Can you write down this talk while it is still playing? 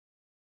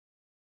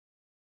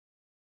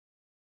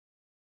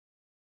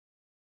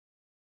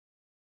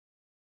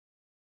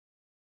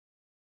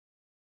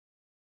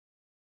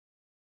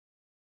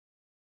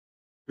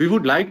We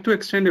would like to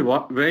extend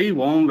a very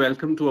warm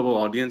welcome to our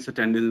audience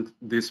attending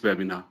this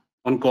webinar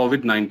on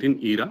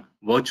COVID-19 era,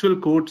 virtual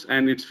courts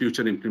and its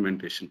future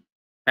implementation.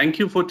 Thank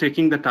you for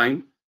taking the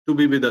time to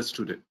be with us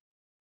today.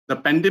 The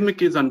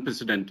pandemic is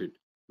unprecedented.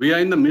 We are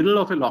in the middle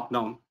of a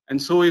lockdown,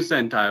 and so is the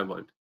entire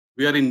world.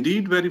 We are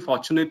indeed very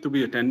fortunate to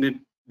be attending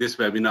this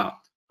webinar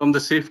from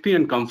the safety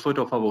and comfort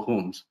of our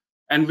homes,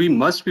 and we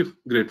must be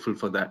grateful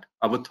for that.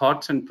 Our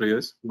thoughts and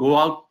prayers go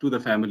out to the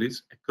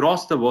families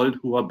across the world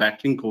who are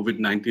battling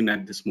COVID-19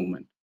 at this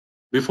moment.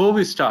 Before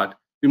we start,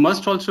 we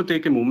must also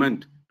take a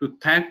moment to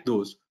thank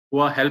those who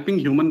are helping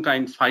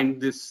humankind fight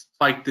this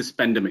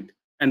pandemic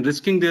and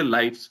risking their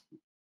lives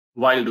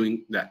while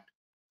doing that.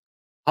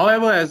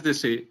 However, as they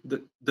say,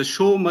 the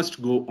show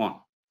must go on.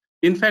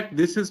 In fact,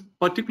 this is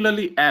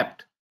particularly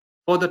apt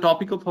for the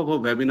topic of our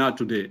webinar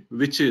today,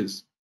 which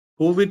is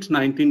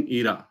COVID-19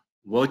 era,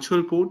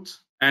 virtual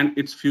courts and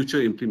its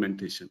future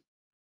implementation.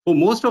 For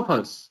most of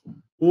us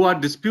who are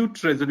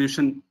dispute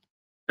resolution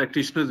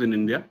practitioners in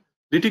India,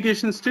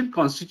 litigation still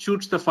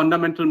constitutes the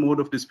fundamental mode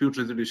of dispute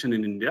resolution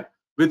in India,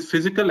 with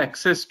physical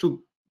access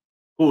to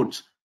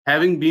courts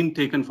having been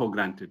taken for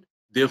granted.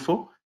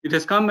 Therefore, it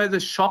has come as a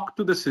shock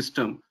to the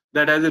system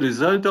that as a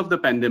result of the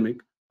pandemic,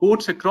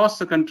 courts across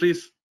the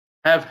countries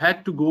have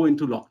had to go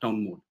into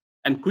lockdown mode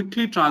and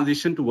quickly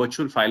transition to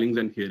virtual filings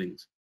and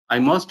hearings. I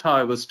must,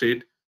 however,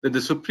 state that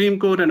the Supreme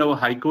Court and our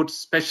High Court,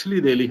 especially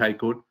Delhi High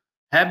Court,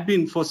 have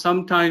been for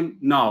some time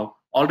now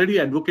already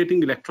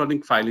advocating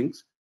electronic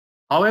filings.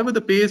 However, the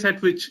pace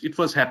at which it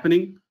was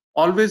happening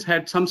always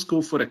had some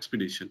scope for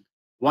expedition.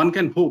 One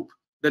can hope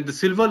that the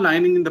silver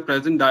lining in the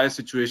present dire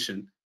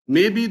situation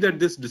may be that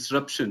this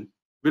disruption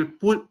will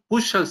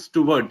push us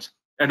towards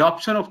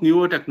adoption of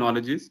newer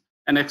technologies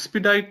and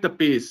expedite the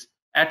pace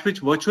at which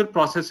virtual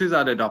processes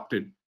are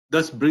adopted,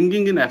 thus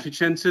bringing in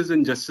efficiencies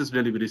in justice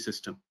delivery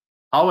system.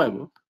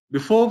 However,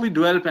 before we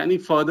delve any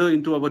further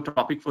into our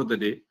topic for the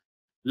day,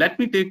 let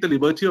me take the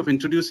liberty of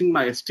introducing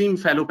my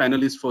esteemed fellow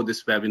panelists for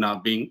this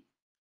webinar, being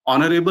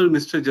Honorable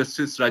Mr.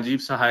 Justice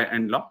Rajiv Sahai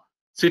Endlaw,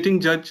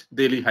 Sitting Judge,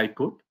 Delhi High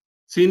Court,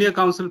 Senior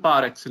Counsel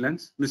Par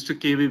Excellence, Mr.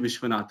 K.V.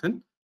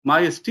 Viswanathan, my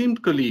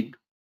esteemed colleague,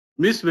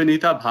 Ms.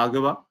 Vanita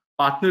Bhargava,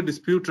 Partner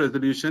Dispute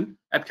Resolution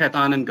at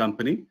Khaitan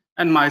Co,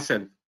 and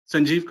myself,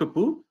 Sanjeev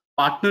Kapoor,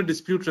 Partner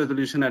Dispute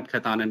Resolution at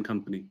Khaitan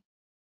Co.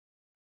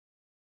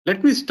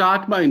 Let me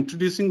start by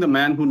introducing the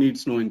man who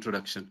needs no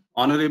introduction,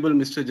 Honorable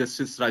Mr.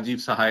 Justice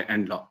Rajiv Sahai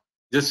Endlaw.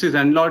 Justice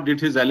Endlaw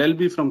did his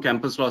LLB from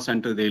Campus Law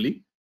Center,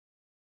 Delhi,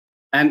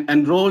 and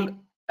enrolled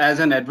as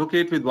an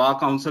advocate with Bar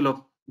Council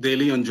of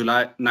Delhi on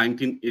July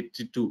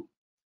 1982.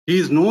 He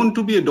is known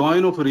to be a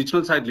doyen of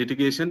original side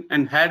litigation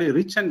and had a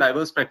rich and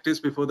diverse practice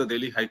before the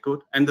Delhi High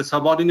Court and the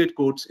subordinate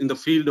courts in the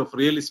field of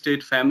real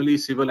estate, family,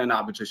 civil, and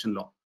arbitration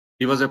law.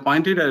 He was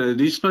appointed as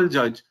additional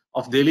judge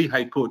of Delhi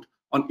High Court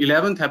on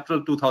 11th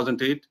April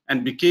 2008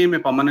 and became a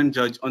permanent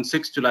judge on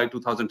 6th July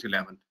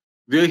 2011,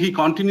 where he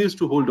continues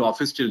to hold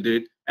office till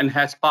date and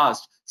has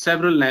passed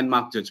several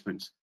landmark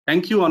judgments.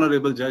 Thank you,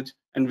 Honorable Judge,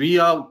 and we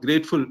are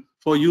grateful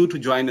for you to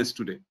join us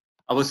today.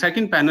 Our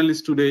second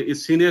panelist today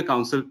is Senior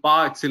Counsel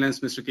Par Excellence,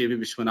 Mr. K.V.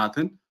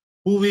 Viswanathan,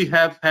 who we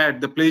have had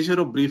the pleasure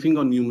of briefing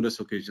on numerous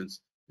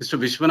occasions. Mr.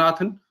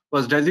 Viswanathan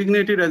was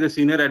designated as a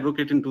senior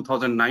advocate in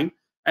 2009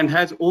 and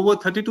has over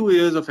 32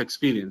 years of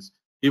experience.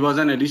 He was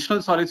an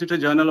additional Solicitor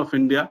General of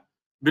India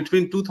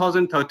between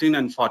 2013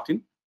 and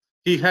 14.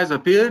 He has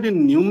appeared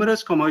in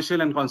numerous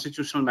commercial and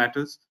constitutional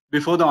matters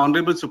before the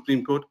Honorable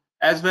Supreme Court,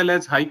 as well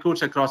as high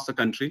courts across the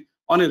country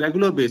on a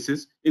regular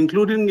basis,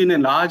 including in a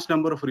large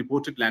number of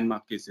reported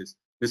landmark cases.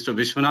 Mr.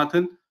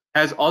 Viswanathan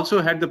has also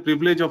had the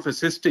privilege of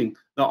assisting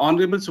the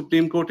Honorable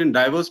Supreme Court in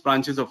diverse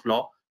branches of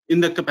law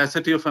in the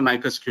capacity of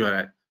amicus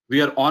curiae.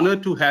 We are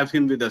honored to have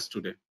him with us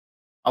today.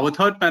 Our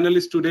third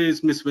panelist today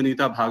is Ms.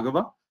 Vanita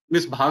Bhargava.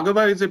 Ms.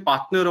 Bhargava is a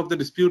partner of the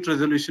dispute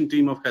resolution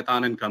team of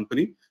Khaitan Co.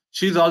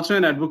 She is also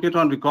an advocate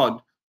on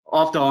record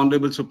of the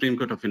Honorable Supreme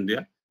Court of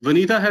India.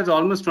 Vanita has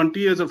almost 20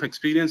 years of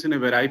experience in a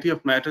variety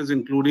of matters,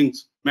 including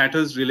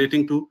matters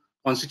relating to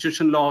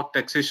constitution law,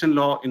 taxation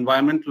law,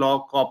 environment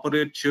law,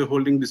 corporate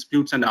shareholding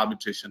disputes, and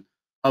arbitration.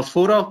 Her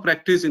fora of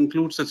practice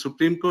includes the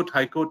Supreme Court,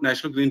 High Court,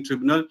 National Green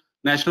Tribunal,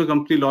 National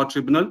Company Law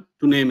Tribunal,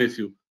 to name a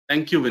few.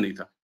 Thank you,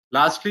 Vanita.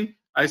 Lastly,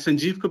 I,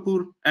 Sanjeev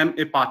Kapoor, am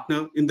a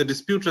partner in the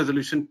dispute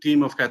resolution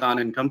team of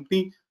Khaitan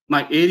Co.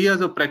 My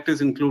areas of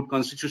practice include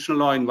constitutional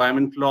law,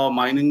 environment law,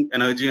 mining,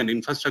 energy, and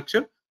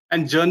infrastructure,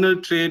 and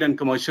general trade and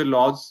commercial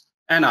laws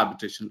and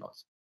arbitration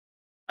laws.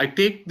 I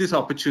take this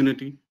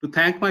opportunity to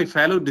thank my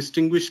fellow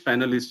distinguished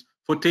panelists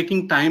for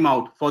taking time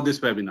out for this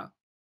webinar.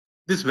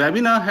 This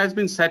webinar has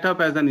been set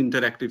up as an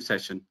interactive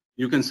session.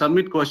 You can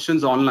submit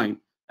questions online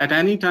at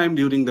any time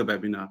during the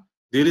webinar.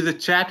 There is a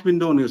chat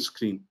window on your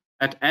screen.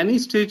 At any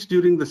stage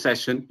during the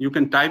session, you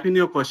can type in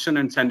your question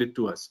and send it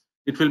to us.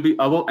 It will be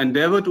our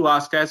endeavor to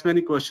ask as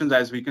many questions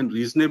as we can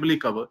reasonably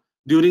cover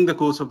during the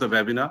course of the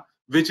webinar,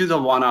 which is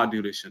of 1 hour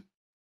duration.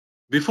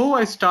 Before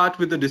I start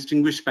with the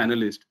distinguished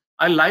panelists,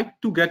 I like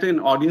to get an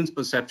audience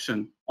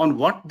perception on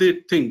what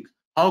they think,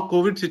 how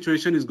COVID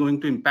situation is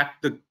going to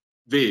impact the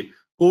way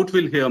court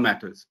will hear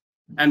matters?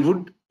 And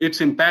would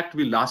its impact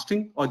be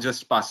lasting or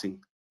just passing?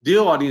 Dear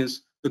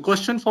audience, the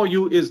question for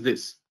you is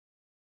this.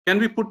 Can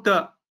we put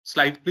the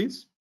slide,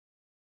 please?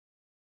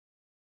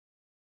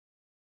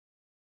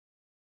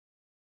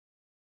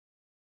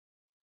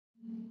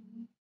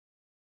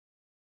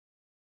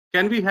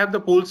 Can we have the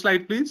poll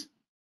slide, please?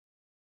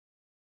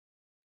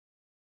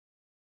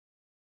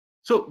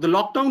 So the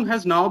lockdown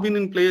has now been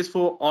in place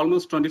for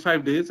almost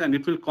 25 days, and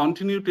it will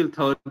continue till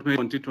 3rd May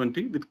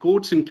 2020, with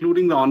courts,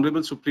 including the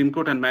Honorable Supreme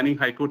Court and many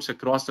high courts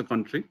across the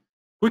country,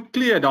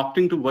 quickly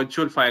adopting to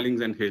virtual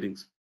filings and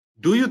hearings.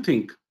 Do you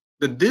think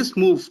that this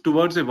move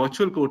towards a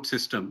virtual court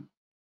system,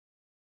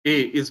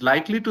 A, is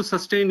likely to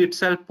sustain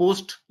itself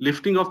post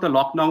lifting of the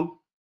lockdown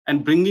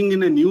and bringing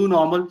in a new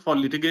normal for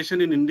litigation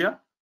in India,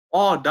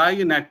 or die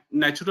a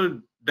natural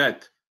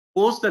death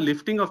post the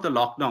lifting of the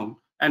lockdown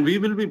and we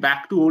will be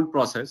back to old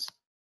process,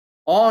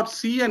 or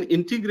see an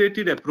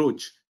integrated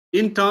approach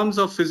in terms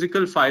of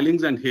physical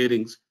filings and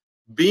hearings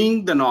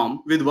being the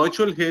norm, with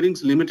virtual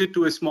hearings limited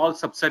to a small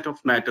subset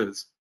of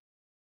matters,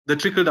 the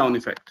trickle-down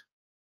effect?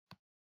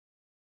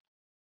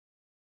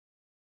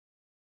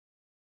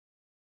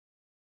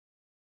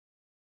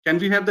 Can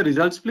we have the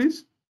results,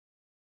 please?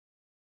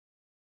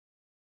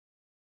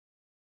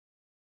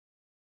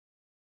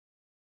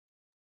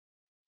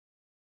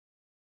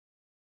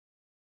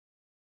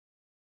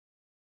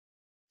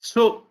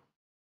 So,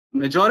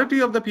 majority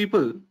of the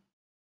people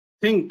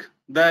think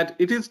that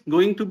it is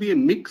going to be a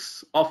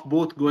mix of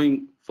both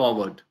going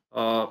forward.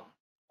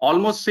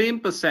 Almost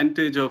same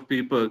percentage of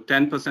people,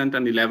 10%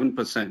 and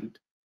 11%,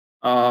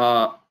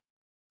 are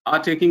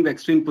taking the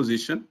extreme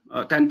position.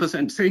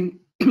 10% saying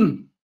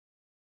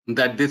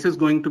that this is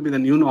going to be the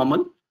new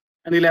normal,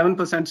 and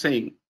 11%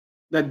 saying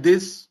that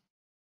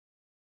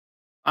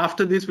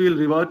after this we will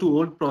revert to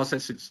old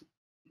processes.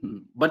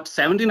 But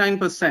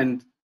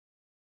 79%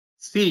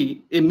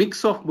 see a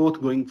mix of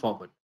both going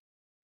forward.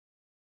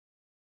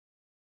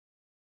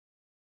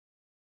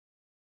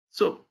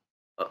 So,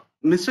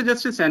 Mr.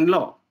 Justice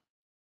Endlaw,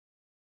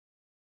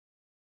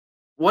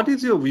 what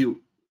is your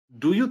view?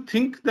 Do you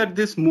think that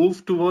this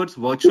move towards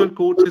virtual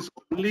courts is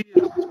only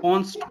a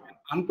response to an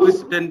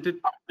unprecedented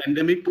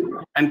pandemic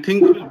and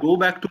things will go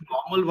back to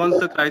normal once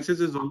the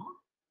crisis is over?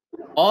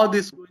 Or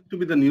this is going to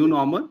be the new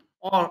normal?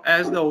 Or,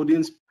 as the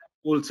audience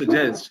poll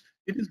suggests,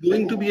 it is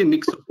going to be a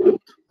mix of both?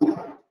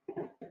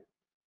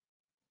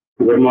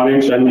 Good morning,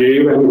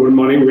 Sanjeev, and good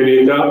morning,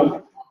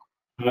 Vanita.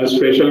 A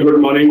special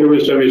good morning to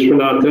Mr.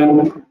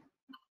 Viswanathan.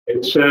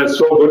 It's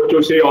so good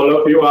to see all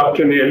of you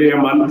after nearly a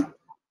month.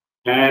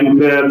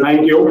 And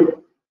thank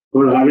you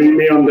for having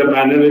me on the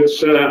panel.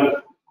 It's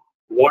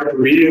what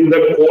we in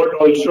the court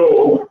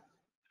also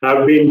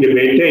have been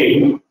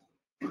debating.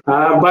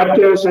 But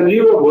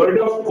Sanjeev, a word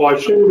of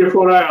caution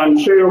before I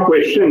answer your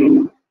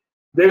question.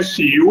 This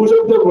use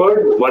of the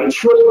word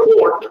virtual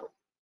court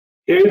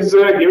is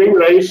giving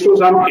rise to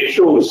some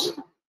issues.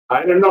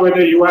 I don't know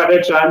whether you had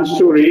a chance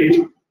to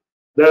read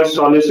the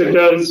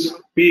solicitor's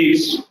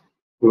piece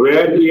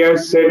where he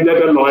has said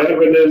that a lawyer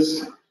with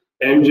his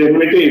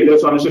ingenuity, the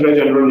Solicitor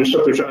General,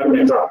 Mr. Tushar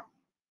Mehta,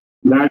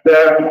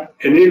 that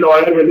any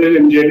lawyer with his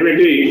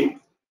ingenuity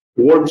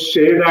would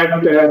say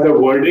that the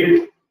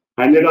verdict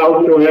handed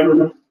out to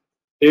him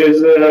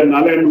is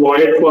null and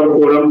void for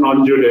quorum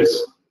non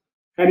juris.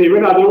 And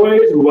even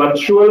otherwise,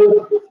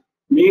 virtual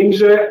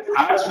means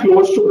as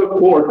close to the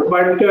court,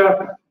 but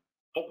a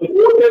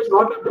court is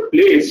not a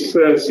place.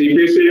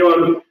 CPC,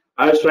 or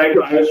I was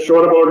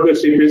sure about the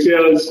CPC,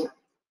 I was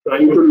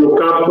trying to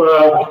look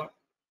up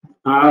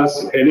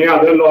as any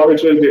other law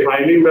which is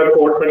defining the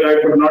court, but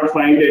I could not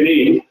find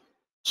any.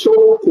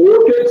 So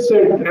court is,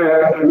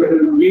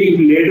 we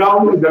lay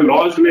down, the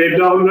laws lay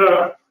down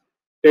the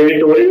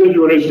territorial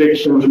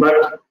jurisdictions,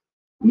 but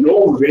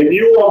no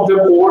venue of the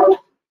court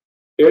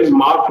is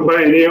marked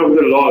by any of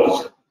the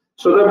laws.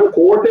 So the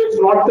court is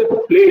not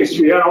the place.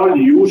 We are all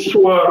used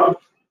to a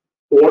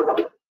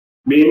court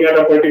being at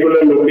a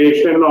particular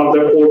location of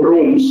the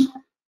courtrooms.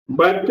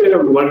 But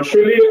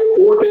virtually a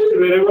court is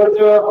wherever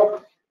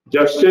the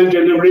justice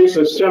delivery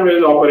system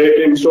is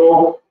operating.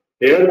 So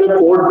here the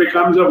court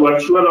becomes a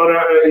virtual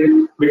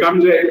or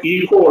becomes an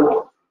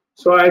e-court.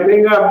 So I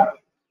think a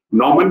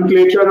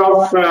nomenclature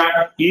of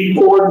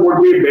e-court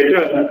would be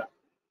better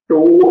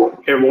to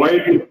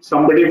avoid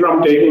somebody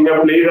from taking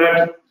a plea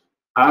that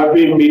I have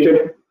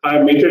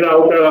meted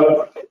out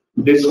a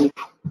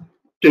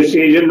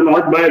decision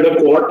not by the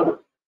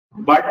court,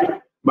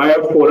 but by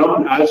a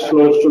forum as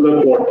close to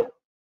the court.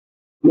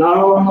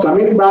 Now,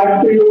 coming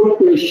back to your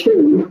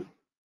question,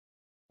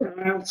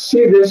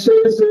 see, this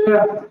is,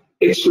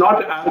 it's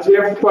not as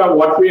if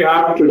what we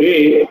have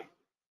today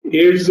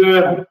is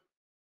a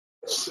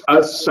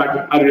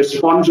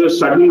response, a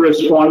sudden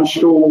response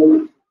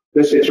to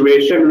the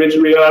situation which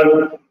we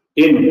are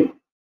in.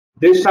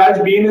 This has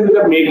been in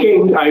the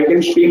making, I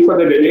can speak for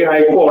the Delhi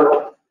High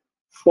Court,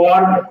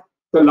 for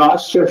the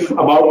last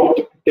about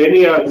 10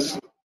 years.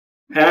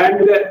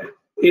 And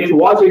it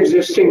was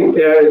existing,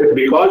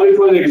 because it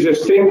was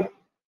existing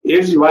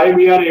is why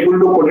we are able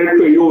to put it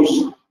to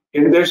use.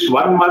 in this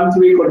 1 month,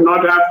 we could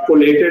not have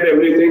collated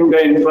everything,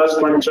 the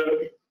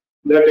infrastructure,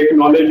 the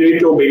technology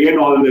to begin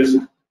all this.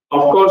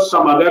 Of course,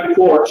 some other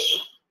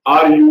courts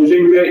are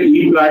using the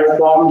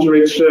e-platforms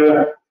which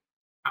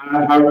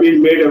have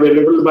been made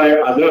available by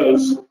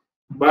others.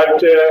 But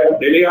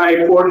Delhi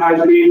High Court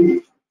has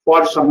been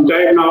for some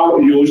time now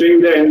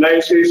using the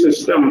NIC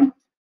system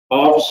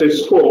of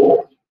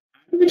Cisco,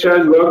 which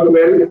has worked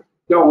well.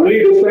 The only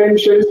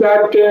difference is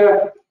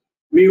that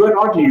we were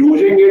not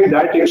using it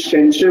that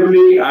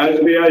extensively as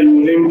we are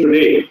using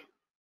today.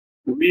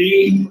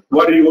 We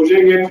were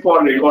using it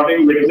for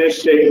recording witness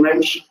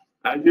statements.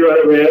 As you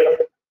are aware,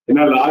 in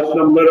a large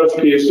number of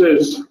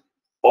cases,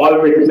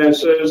 all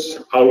witnesses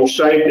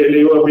outside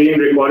Delhi were being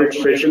recorded,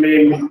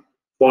 especially in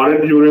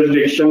foreign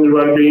jurisdictions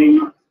were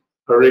being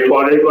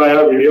recorded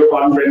via video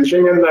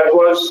conferencing, and that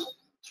was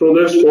through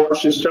this court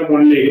system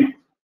only.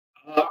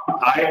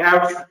 I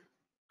have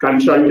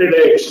consulted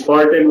an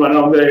expert in one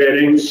of the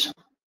hearings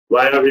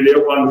via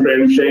video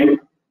conferencing.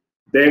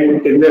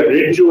 Then in the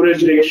writ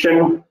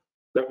jurisdiction,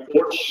 the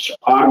courts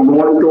are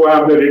known to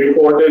have the writ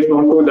court is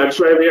known to. That's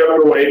why we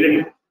have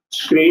provided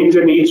screens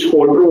in each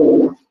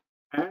courtroom.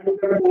 And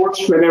the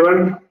courts,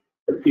 whenever,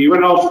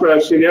 even of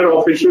senior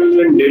officials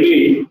in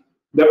Delhi,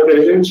 the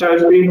presence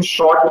has been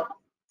shot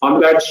on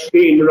that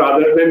screen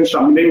rather than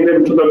summoning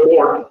them to the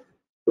court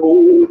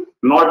to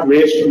not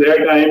waste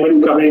their time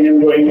in coming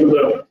and going to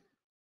the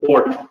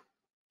court.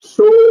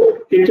 So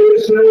it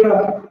is,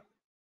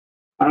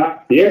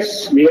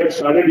 yes, we have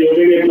started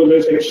using it to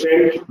this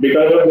extent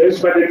because of this,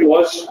 but it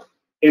was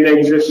in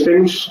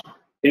existence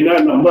in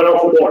a number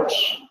of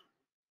courts.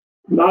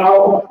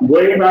 Now,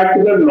 going back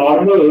to the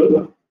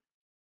normal,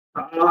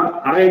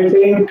 I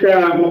think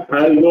I'll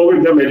go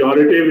with the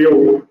majority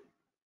view.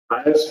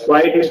 I was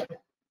quite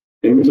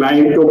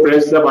inclined to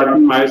press the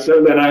button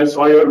myself when I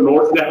saw your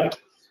note that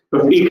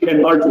we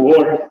cannot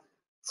vote.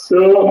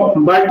 So,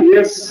 but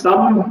yes,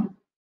 some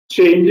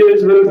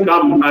changes will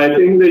come. I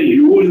think the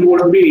use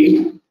would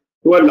be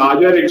to a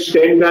larger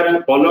extent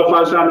that all of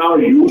us are now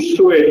used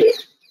to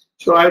it.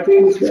 So I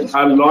think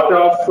a lot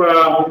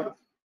of,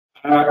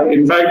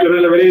 in fact, there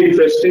was a very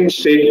interesting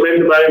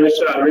statement by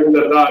Mr. Arvind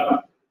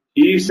Datta.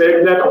 He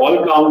said that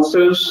all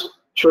councils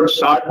should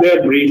start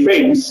their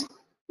briefings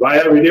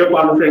via video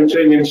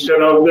conferencing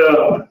instead of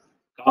the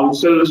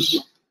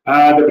councils,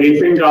 the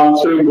briefing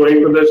council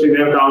going to the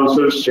senior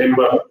council's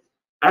chamber.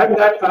 And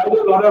that has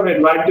a lot of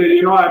advantage.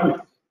 You know,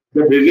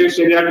 the busy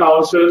senior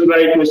councils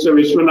like Mr.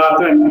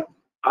 Viswanathan,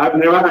 I've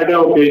never had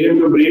an occasion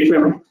to brief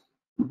him.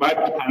 But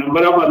a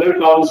number of other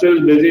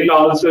councils, busy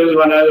councils,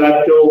 one has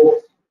had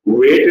to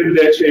wait in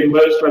their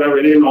chambers for a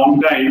very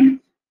long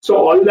time. So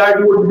all that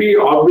would be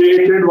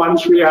obviated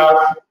once we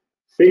have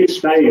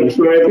fixed time.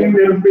 So I think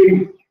they'll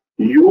be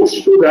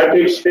used to that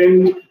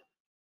extent.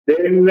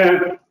 Then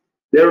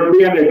there would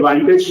be an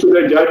advantage to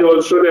the judge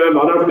also. There are a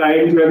lot of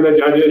times when the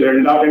judge is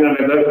held up in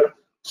another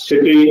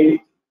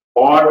city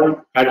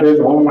or at his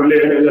home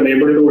only and is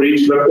unable to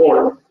reach the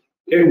court.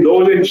 In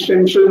those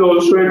instances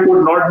also, it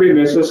would not be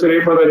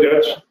necessary for the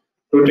judge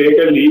to take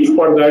a leave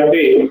for that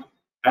day.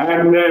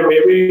 And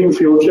maybe in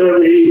future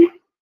we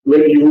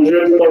will use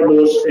it for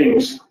those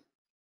things.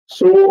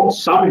 So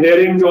some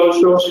hearings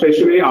also,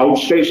 especially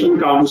outstation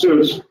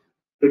councils,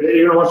 today,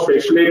 you know,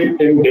 especially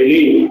in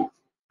Delhi,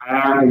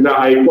 and the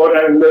High Court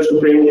and the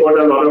Supreme Court,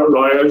 a lot of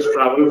lawyers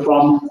travel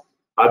from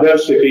other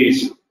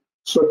cities.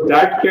 So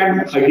that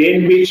can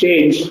again be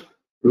changed.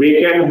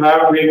 We can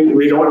have,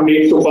 we don't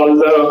need to call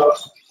the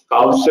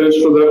councils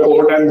to the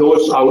court, and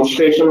those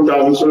outstation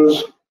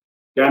councils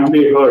can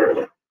be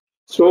heard.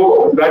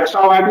 So that's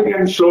how I think,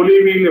 and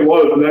slowly we'll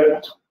evolve.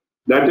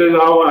 That is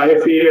how I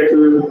feel it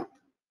will,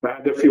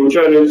 the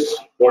future is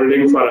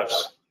holding for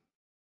us.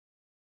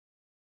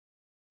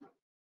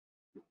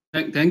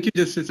 Thank you,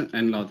 Justice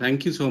Endlaw.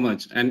 Thank you so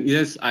much. And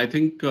yes, I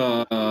think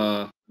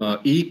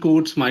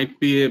e-courts might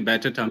be a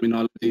better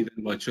terminology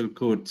than virtual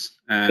courts.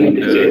 And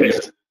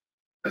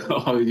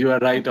you are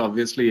right.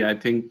 Obviously, I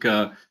think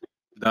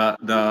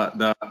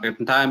the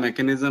entire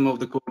mechanism of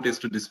the court is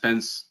to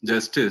dispense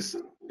justice,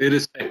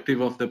 irrespective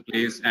of the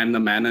place and the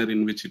manner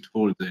in which it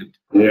holds it.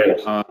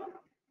 Yes.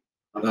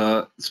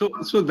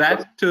 So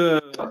that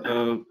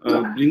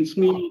brings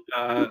me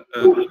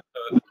to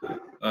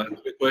a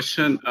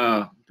question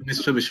to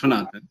Mr.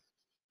 Viswanathan.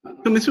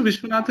 So, Mr.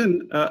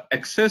 Viswanathan,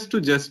 access to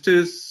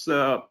justice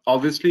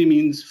obviously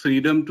means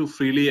freedom to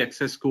freely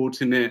access courts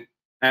and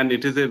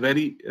it is a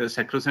very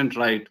sacrosanct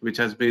right which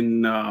has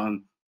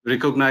been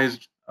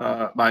recognized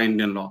by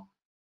Indian law.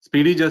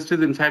 Speedy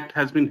justice, in fact,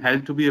 has been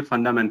held to be a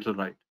fundamental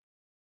right.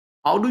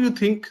 How do you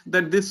think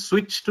that this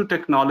switch to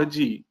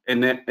technology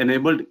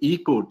enabled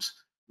e-courts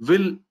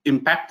will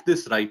impact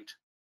this right?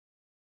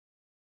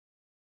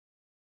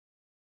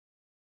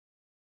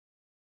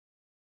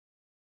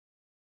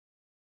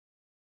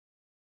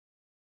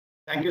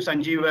 Thank you,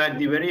 Sanjeev. At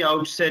the very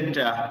outset,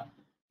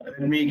 let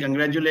me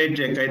congratulate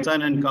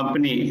Khaitan and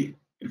company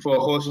for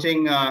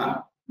hosting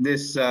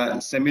this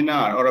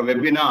seminar or a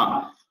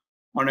webinar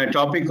on a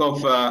topic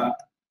of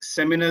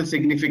seminal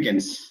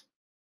significance.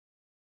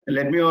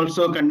 Let me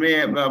also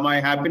convey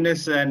my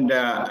happiness and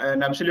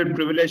an absolute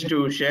privilege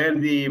to share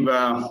the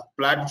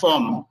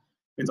platform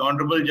with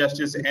Honorable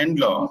Justice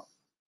Endlaw,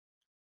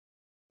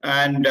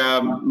 and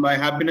my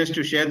happiness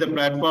to share the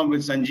platform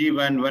with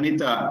Sanjeev and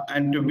Vanita,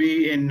 and to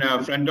be in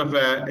front of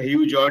a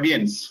huge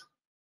audience.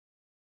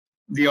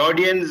 The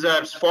audience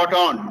are spot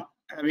on,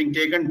 having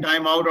taken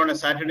time out on a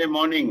Saturday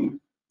morning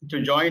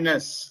to join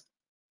us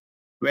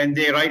when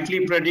they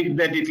rightly predict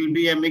that it will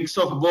be a mix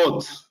of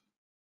both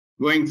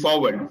going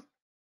forward.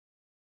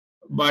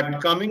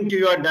 But coming to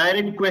your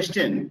direct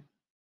question,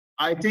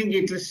 I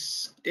think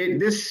this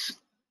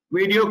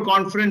video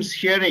conference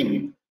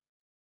hearing,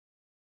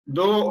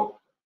 though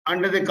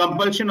under the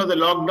compulsion of the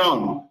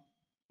lockdown,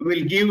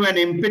 will give an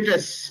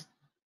impetus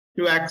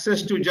to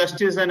access to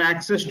justice and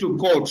access to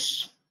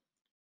courts.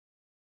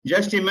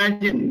 Just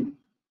imagine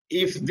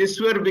if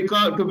this were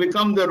to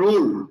become the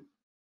rule,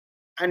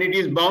 and it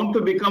is bound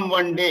to become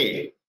one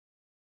day,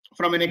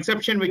 from an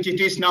exception which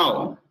it is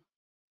now,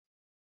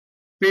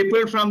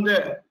 people from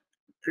the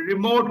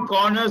remote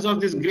corners of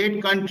this great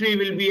country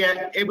will be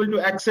able to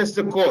access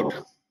the court.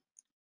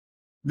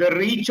 The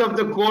reach of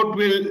the court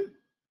will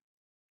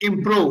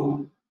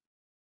improve.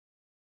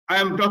 I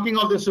am talking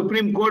of the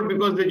Supreme Court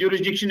because the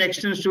jurisdiction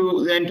extends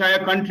to the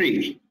entire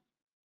country.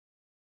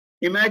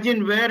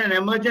 Imagine where an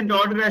emergent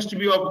order has to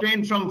be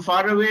obtained from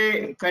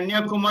faraway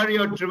Kanyakumari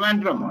or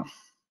Trivandrum.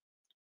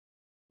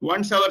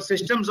 Once our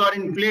systems are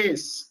in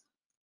place,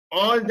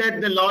 all that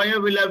the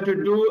lawyer will have to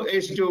do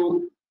is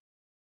to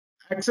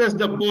access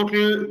the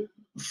portal,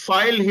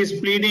 file his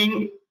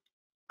pleading,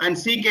 and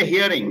seek a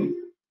hearing.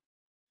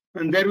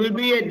 And there will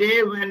be a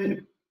day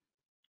when,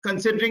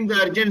 considering the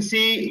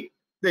urgency,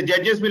 the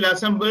judges will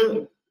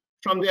assemble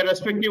from their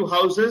respective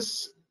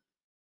houses,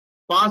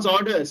 pass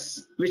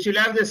orders, which will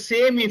have the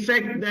same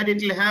effect that it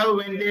will have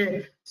when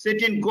they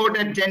sit in court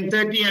at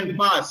 10:30 and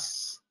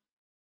pass.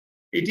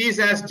 It is,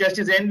 as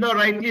Justice Endlaw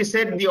rightly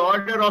said, the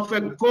order of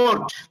a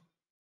court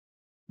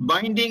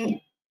binding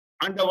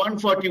under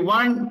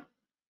 141,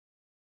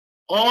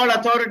 all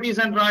authorities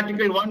under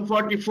Article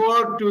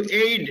 144 to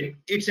aid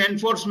its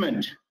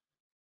enforcement.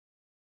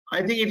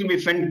 I think it will be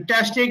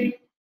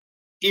fantastic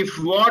if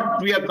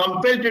what we are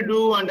compelled to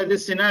do under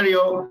this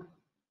scenario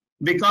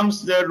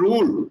becomes the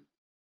rule.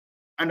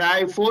 And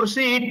I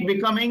foresee it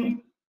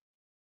becoming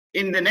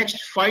in the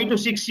next 5 to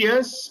 6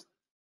 years.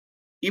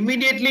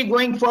 Immediately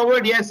going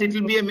forward, yes, it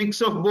will be a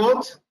mix of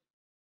both,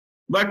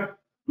 but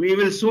we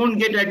will soon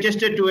get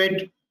adjusted to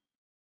it.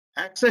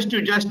 Access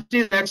to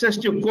justice, access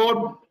to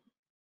court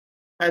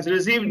has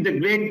received the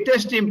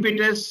greatest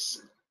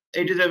impetus.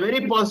 It is a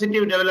very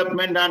positive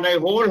development, and I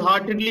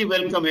wholeheartedly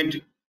welcome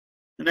it.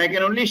 And I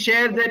can only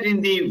share that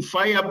in the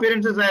 5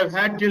 appearances I have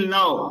had till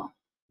now,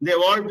 they have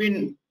all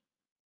been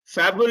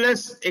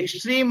fabulous,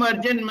 extreme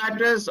urgent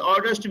matters,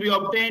 orders to be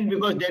obtained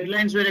because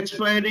deadlines were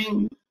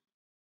expiring,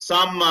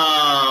 some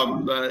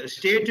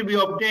stay to be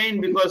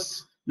obtained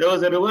because there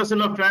was a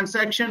reversal of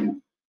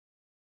transaction.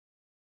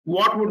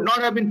 What would not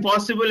have been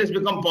possible has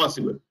become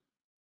possible.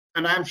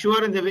 And I'm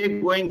sure in the way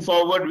going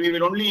forward, we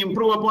will only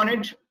improve upon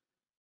it.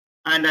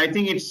 And I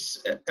think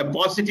it's a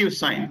positive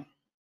sign.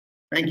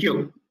 Thank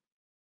you.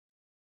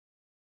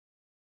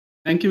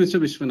 Thank you, Mr.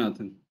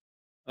 Viswanathan.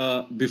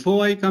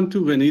 Before I come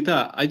to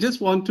Vanita, I just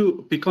want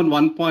to pick on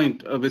one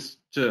point which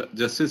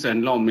Justice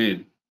Endlaw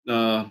made.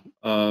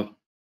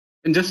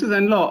 And Justice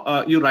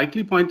Endlaw, you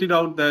rightly pointed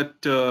out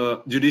that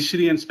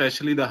judiciary, and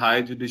especially the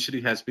higher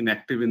judiciary, has been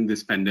active in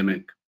this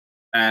pandemic.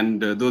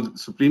 And though the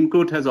Supreme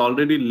Court has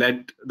already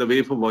led the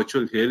way for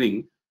virtual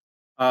hearing,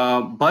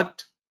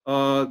 but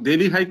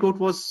Delhi High Court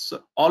was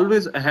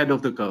always ahead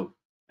of the curve.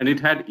 And it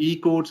had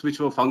e-courts which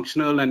were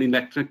functional and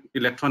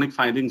electronic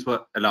filings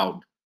were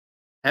allowed.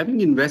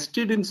 Having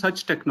invested in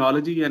such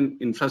technology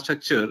and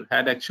infrastructure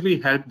had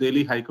actually helped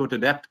Delhi High Court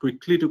adapt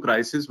quickly to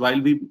crisis,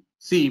 while we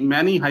see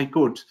many high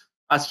courts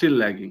are still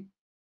lagging.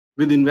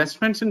 With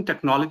investments in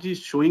technology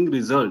showing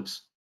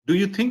results, do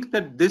you think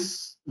that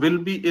this will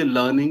be a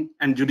learning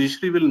and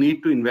judiciary will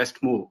need to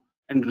invest more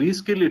and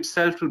reskill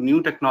itself to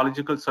new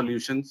technological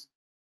solutions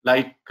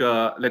like,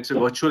 let's say,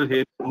 virtual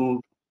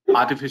hearing,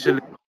 artificial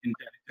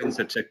intelligence,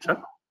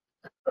 etc.?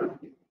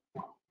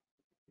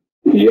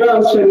 Yeah,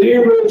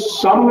 Sanjeev,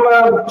 some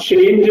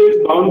change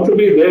is bound to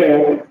be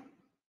there,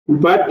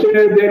 but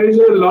there is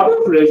a lot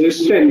of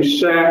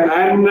resistance.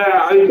 And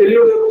I'll tell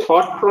you the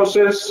thought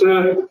process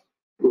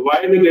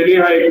why the Delhi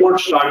High Court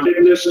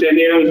started this 10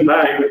 years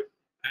back,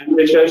 and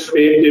which has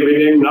paid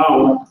dividend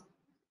now.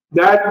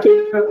 That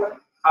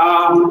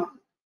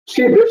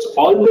see,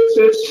 all this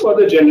is for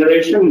the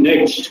generation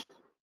next.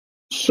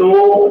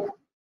 So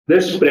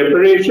this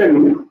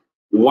preparation,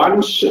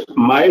 once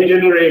my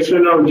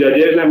generation of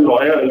judges and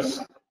lawyers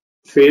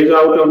phase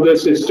out of the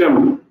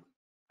system,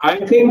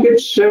 I think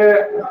it's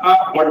an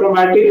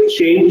automatic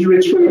change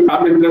which will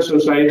come in the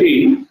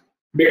society,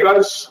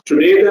 because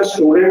today the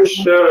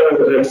students,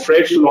 the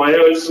fresh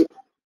lawyers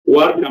who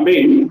are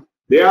coming,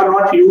 they are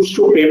not used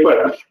to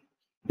paper.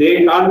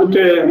 They can't,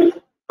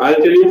 I'll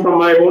tell you from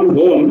my own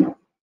home,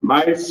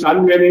 my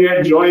son, when he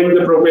had joined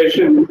the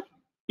profession,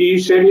 he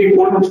said he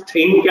couldn't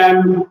think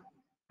and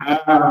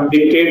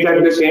dictate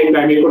at the same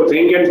time. He could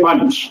think and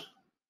punch.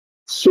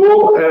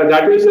 So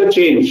that is the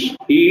change.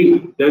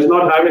 He does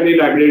not have any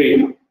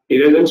library. He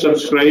doesn't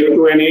subscribe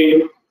to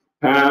any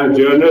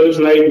journals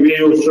like we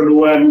used to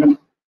do and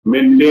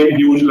maintain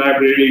huge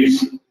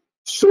libraries.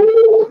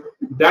 So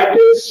that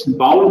is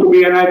bound to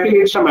be, and I think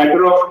it's a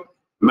matter of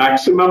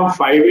maximum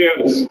 5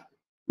 years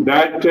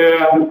that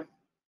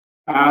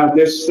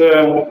this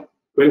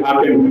will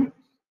happen.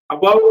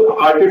 About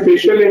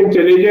artificial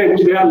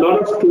intelligence, there are a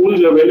lot of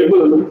tools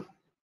available,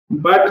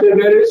 but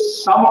there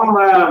is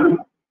some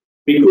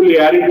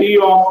peculiarity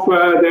of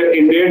the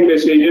Indian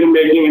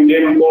decision-making,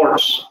 Indian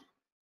courts,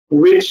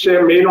 which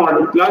may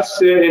not.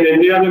 Plus, in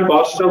India, the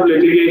cost of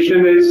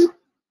litigation is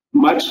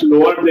much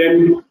lower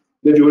than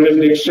the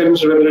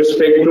jurisdictions with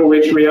respect to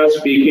which we are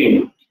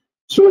speaking.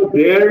 So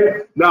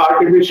there, the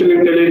artificial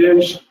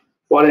intelligence,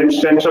 for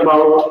instance,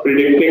 about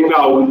predicting the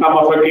outcome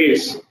of a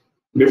case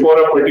before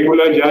a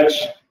particular judge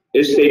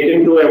is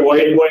taken to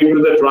avoid going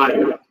to the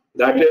trial.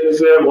 That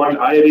is what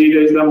I read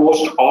is the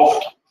most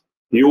oft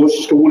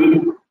used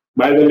tool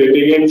by the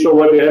litigants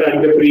over there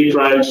at the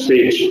pre-trial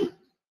stage.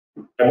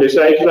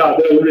 Besides the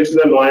others which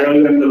the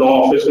lawyers and the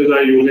law officers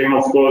are using,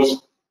 of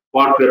course,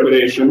 for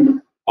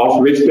preparation, of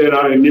which there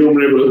are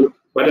innumerable.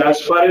 But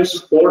as far as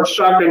courts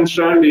are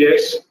concerned,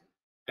 yes.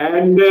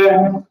 And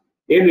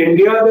in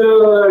India,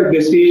 the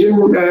decision,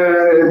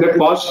 the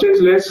cost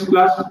is less,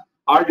 plus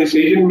our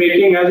decision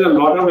making has a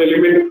lot of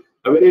element,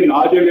 a very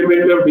large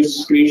element of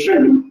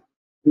discretion,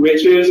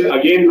 which is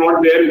again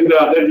not there in the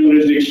other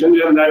jurisdictions,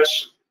 and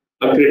that's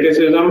a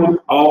criticism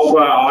of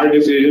our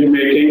decision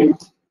making,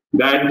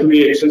 that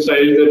we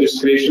exercise the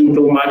discretion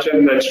too much,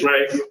 and that's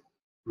why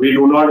we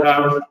do not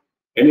have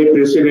any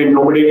precedent.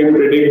 Nobody can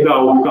predict the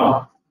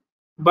outcome.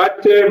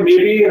 But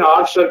maybe in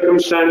our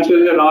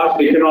circumstances and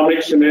our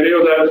economic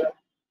scenario, that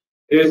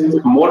is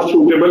more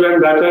suitable,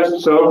 and that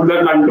has served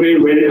the country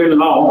well till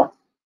now,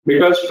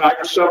 because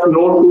facts of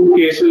no two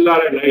cases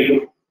are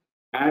alike,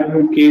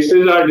 and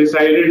cases are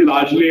decided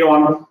largely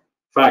on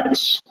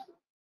facts.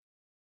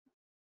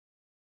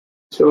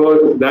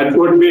 So that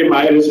would be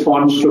my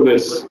response to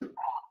this.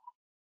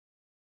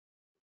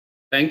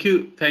 Thank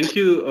you,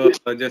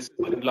 Justice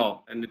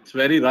Endlaw. And it's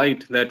very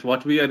right that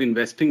what we are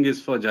investing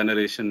is for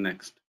generation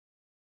next.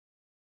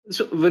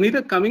 So,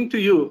 Vanita, coming to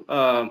you,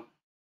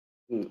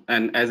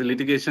 and as a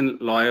litigation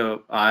lawyer,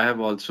 I have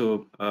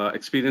also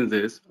experienced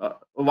this.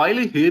 While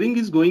a hearing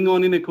is going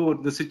on in a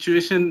court, the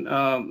situation,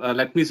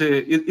 let me say,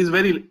 is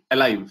very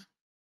alive.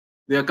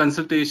 There are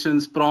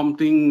consultations,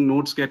 prompting,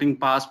 notes getting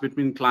passed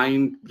between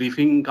client,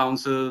 briefing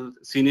counsel,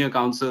 senior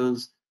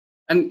counsels.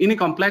 And in a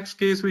complex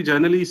case, we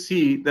generally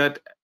see that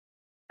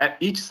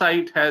each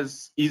side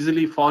has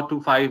easily 4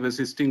 to 5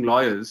 assisting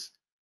lawyers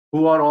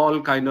who are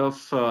all kind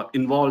of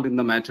involved in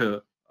the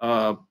matter.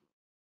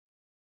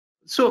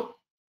 So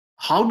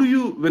how do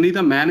you,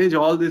 Vanita, manage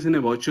all this in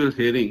a virtual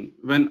hearing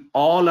when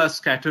all are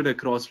scattered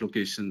across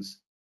locations?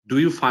 Do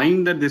you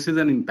find that this is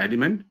an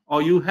impediment,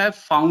 or you have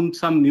found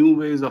some new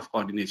ways of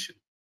coordination?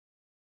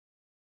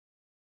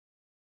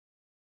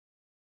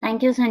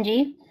 Thank you,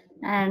 Sanjeev,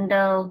 and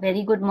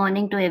very good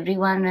morning to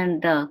everyone,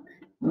 and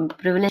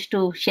privileged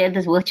to share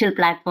this virtual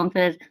platform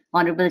with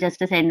Honorable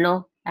Justice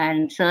Endlaw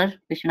and Sir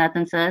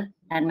Viswanathan Sir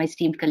and my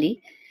esteemed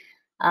colleague.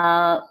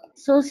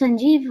 So,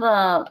 Sanjeev,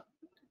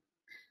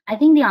 I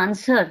think the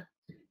answer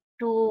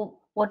to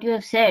what you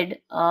have said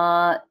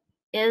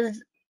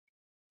is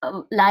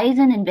lies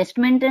in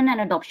investment in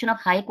and adoption of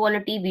high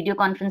quality video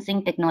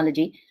conferencing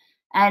technology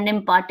and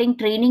imparting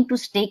training to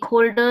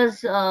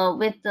stakeholders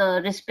with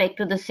respect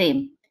to the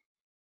same.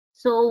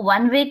 So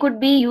one way could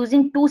be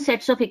using 2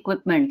 sets of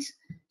equipments.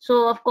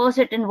 So of course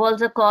it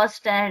involves a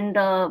cost, and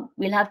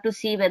we'll have to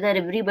see whether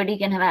everybody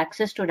can have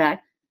access to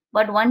that.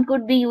 But one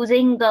could be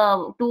using 2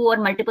 or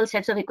multiple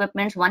sets of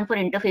equipments, one for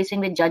interfacing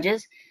with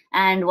judges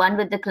and one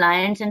with the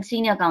clients and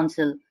senior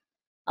counsel.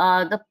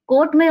 The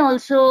courts may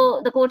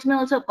also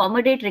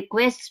accommodate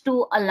requests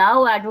to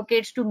allow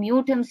advocates to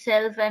mute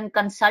himself and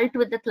consult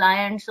with the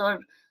clients or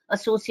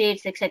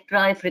associates,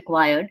 etc., if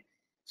required.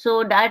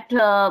 So that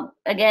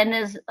again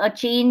is a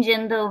change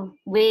in the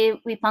way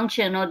we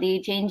function, or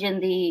the change in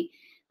the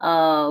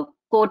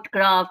court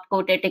craft,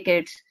 court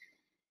etiquettes.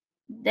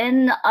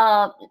 Then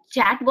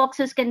chat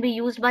boxes can be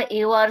used by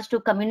AORs to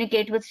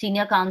communicate with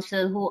senior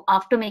counsel, who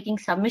after making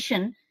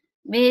submission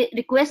may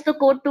request the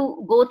court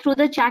to go through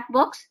the chat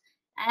box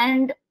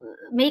and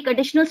make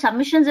additional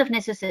submissions if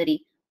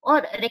necessary,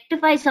 or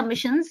rectify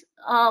submissions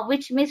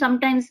which may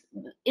sometimes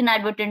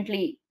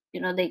inadvertently,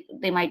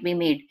 they might be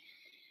made.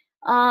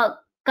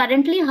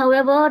 Currently,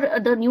 however,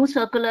 the new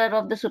circular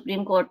of the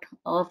Supreme Court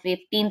of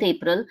 15th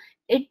April,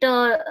 it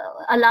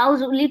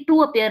allows only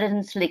 2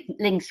 appearance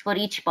links for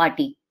each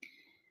party.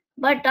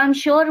 But I'm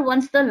sure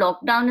once the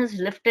lockdown is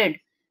lifted,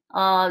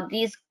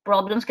 these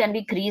problems can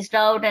be creased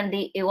out, and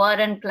the AOR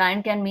and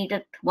client can meet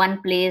at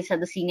one place at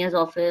the senior's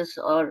office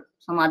or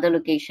some other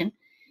location.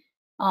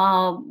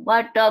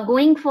 But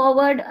going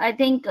forward, I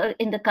think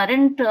in the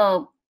current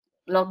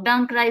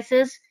lockdown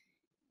crisis,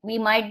 we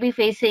might be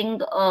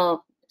facing a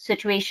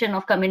situation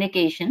of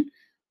communication,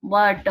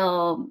 but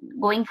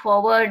going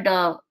forward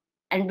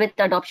and with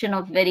the adoption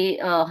of very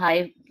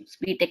high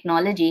speed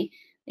technology,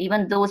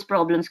 even those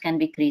problems can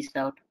be creased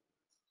out.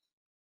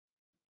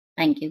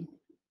 Thank you.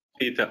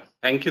 Peter,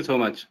 thank you so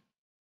much.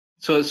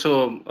 So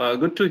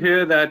good to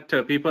hear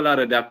that people are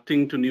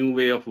adapting to new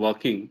way of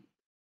working.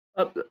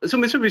 So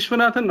Mr.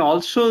 Viswanathan,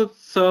 also,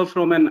 sir,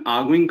 from an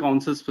arguing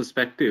counsel's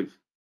perspective,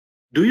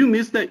 do you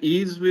miss the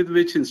ease with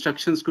which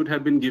instructions could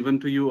have been given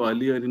to you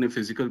earlier in a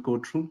physical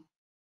courtroom?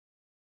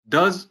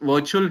 Does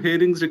virtual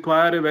hearings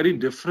require a very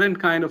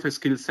different kind of a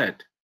skill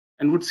set?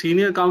 And would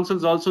senior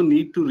counsels also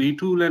need to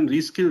retool and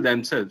reskill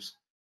themselves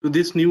to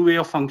this new way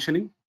of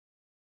functioning?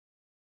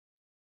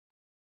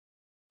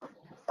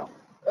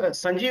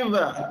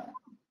 Sanjeev,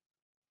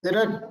 there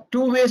are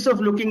two ways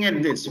of looking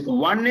at this.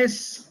 One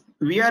is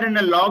we are in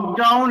a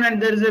lockdown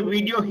and there is a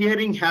video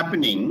hearing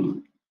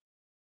happening.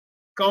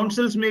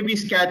 Counsels may be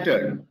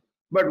scattered,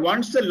 but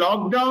once the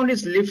lockdown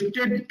is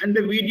lifted and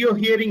the video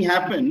hearing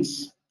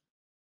happens,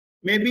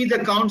 maybe the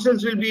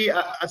counsels will be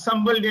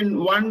assembled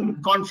in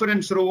one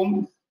conference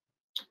room.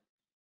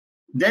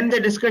 Then the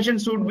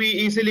discussions would be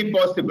easily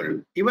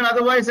possible. Even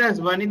otherwise, as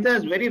Vanita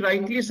has very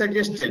rightly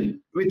suggested,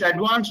 with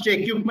advanced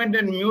equipment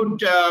and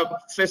mute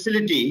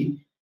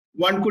facility,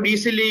 one could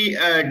easily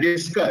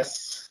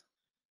discuss.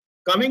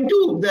 Coming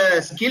to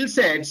the skill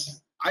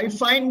sets, I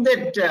find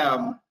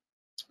that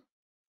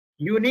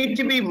you need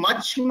to be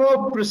much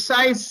more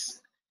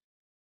precise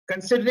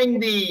considering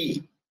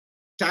the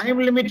time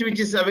limit which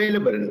is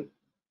available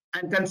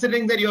and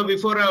considering that you're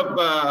before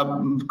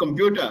a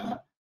computer.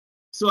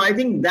 So I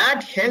think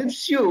that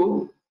helps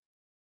you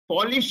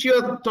polish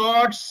your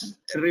thoughts,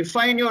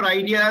 refine your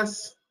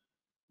ideas,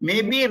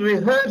 maybe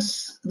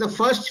rehearse the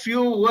first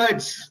few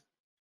words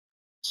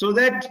so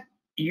that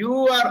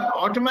you are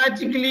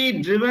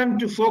automatically driven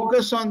to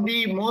focus on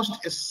the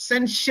most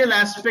essential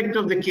aspect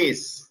of the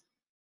case.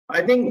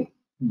 I think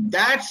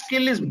that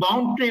skill is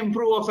bound to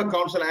improve of a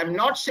counsel. I'm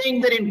not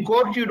saying that in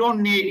court you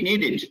don't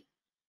need it,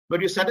 but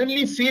you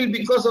suddenly feel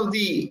because of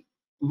the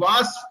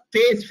vast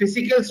space,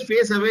 physical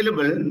space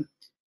available,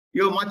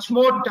 you have much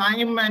more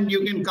time and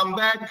you can come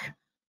back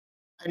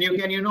and you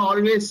can,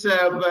 always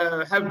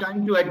have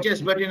time to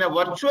adjust. But in a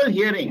virtual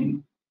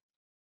hearing,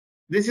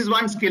 this is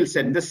one skill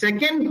set. The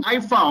second I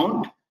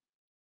found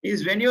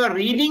is when you are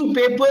reading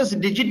papers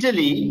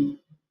digitally,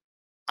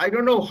 I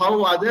don't know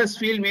how others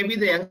feel, maybe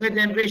the younger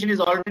generation is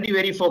already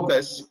very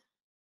focused.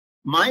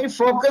 My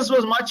focus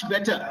was much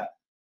better.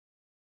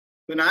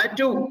 When I had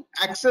to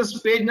access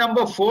page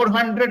number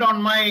 400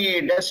 on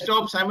my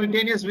desktop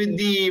simultaneous with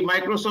the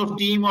Microsoft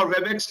Team or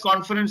WebEx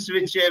conference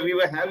which we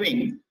were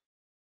having,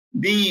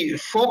 the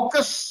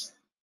focus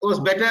was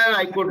better.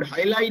 I could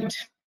highlight.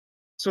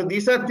 So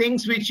these are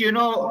things which,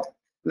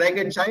 like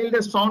a child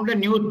has found a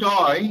new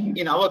toy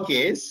in our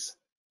case.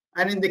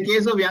 And in the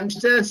case of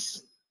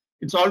youngsters,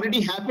 it's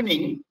already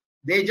happening.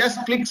 They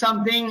just click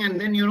something and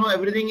then,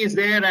 everything is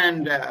there.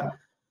 And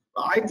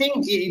I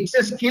think it's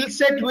a skill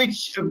set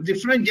which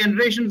different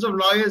generations of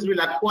lawyers will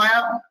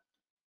acquire.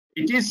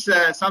 It is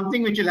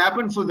something which will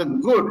happen for the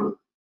good.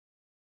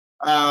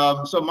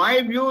 So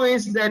my view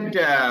is that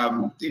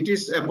it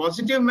is a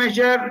positive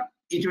measure.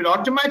 It will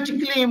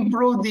automatically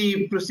improve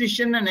the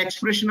precision and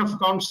expression of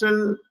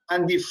counsel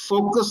and the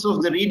focus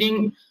of the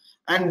reading,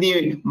 and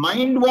the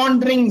mind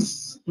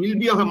wanderings will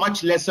be of a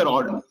much lesser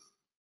order.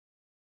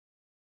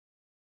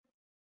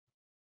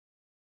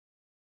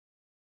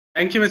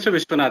 Thank you, Mr.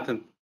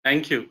 Viswanathan.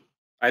 Thank you.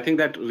 I think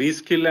that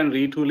reskill and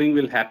retooling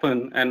will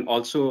happen, and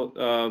also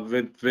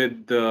with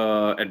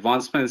the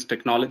advancements,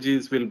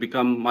 technologies will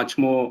become much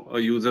more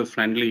user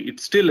friendly.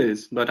 It still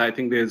is, but I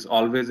think there's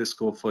always a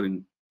scope for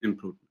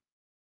improvement.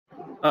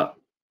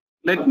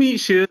 Let me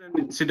share an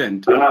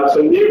incident.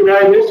 Sanjeev, may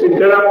I just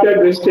interrupt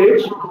at this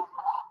stage?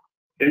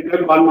 In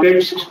the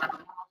context.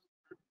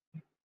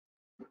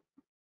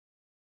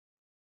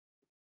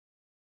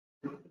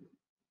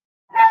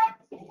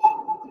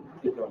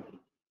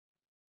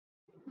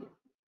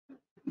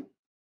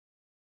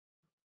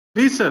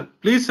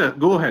 Please, sir,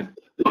 go ahead.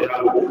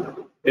 Yeah.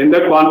 In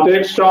the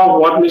context of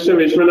what Mr.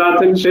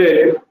 Viswanathan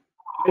said,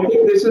 I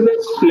think this is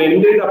a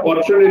splendid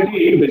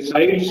opportunity,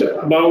 besides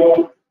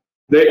about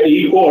the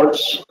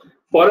e-courts,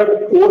 for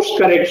a course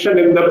correction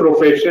in the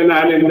profession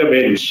and in the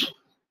bench.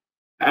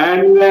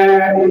 And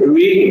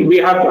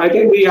I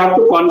think we have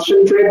to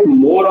concentrate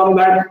more on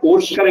that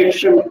course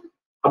correction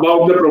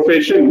about the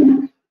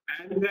profession,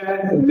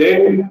 and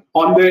then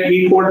on the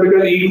e-court,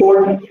 because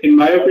e-court, in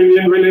my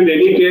opinion, will in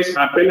any case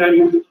happen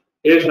and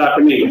is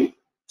happening.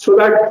 So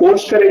that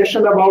course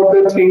correction about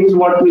the things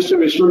what Mr.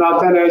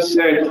 Viswanathan has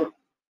said,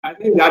 I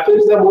think that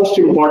is the most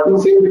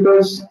important thing,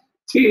 because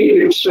see,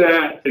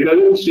 it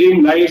doesn't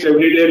seem nice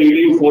every day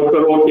reading 4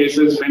 crore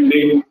cases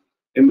pending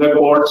in the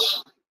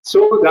courts.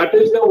 So that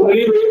is the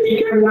only way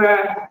we can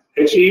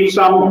achieve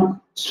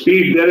some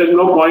speed. There is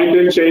no point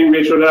in saying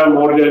we should have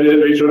more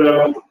judges, we should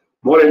have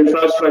more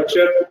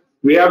infrastructure.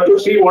 We have to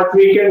see what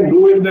we can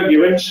do in the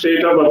given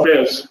state of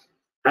affairs.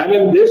 And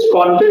in this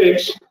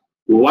context,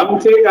 One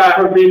thing I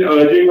have been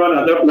urging on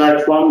other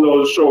platforms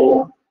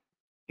also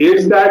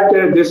is that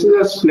this is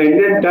a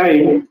splendid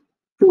time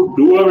to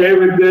do away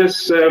with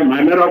this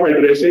manner of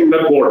addressing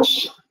the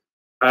courts.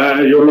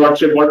 Your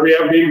Lordship, what we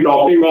have been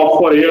talking of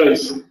for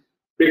years,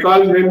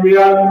 because when we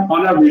are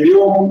on a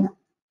video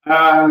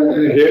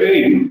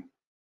hearing,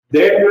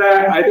 then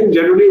I think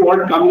generally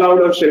what comes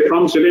out of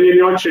from sitting in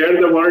your chair,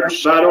 the word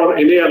sir or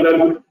any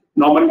other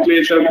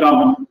nomenclature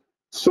come.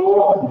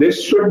 So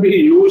this should be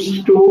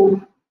used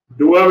to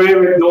do away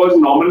with those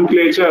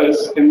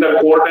nomenclatures in the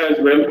court as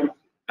well,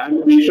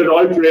 and we should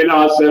all train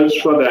ourselves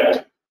for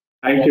that.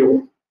 Thank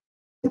you.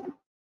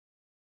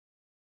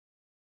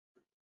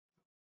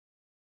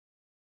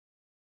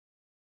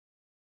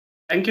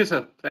 Thank you,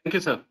 sir. Thank you,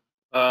 sir.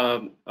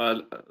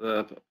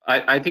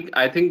 I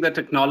think the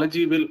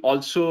technology will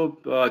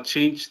also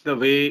change the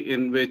way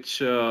in which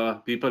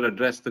people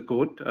address the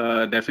court.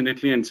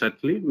 Definitely and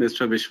certainly,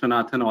 Mr.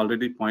 Viswanathan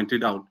already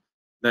pointed out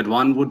that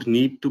one would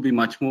need to be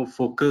much more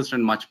focused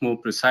and much more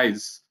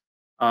precise,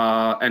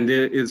 and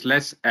there is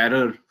less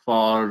error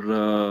for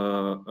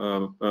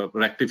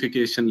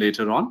rectification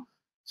later on.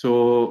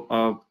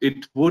 So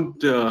it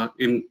would,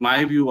 in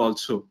my view,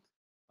 also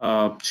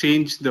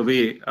change the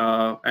way,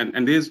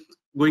 and there's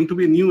going to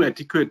be a new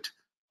etiquette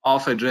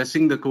of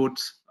addressing the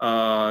courts,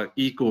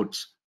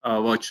 e-courts,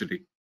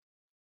 virtually.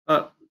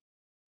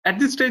 At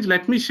this stage,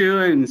 let me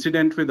share an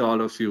incident with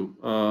all of you.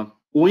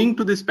 Owing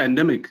to this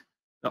pandemic,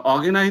 the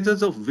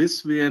organizers of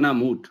Vis Vienna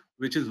Moot,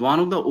 which is one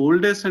of the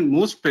oldest and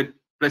most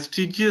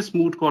prestigious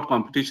moot court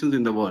competitions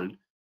in the world,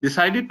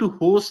 decided to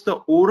host the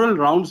oral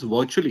rounds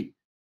virtually.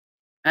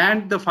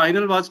 And the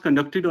final was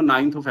conducted on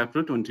 9th of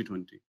April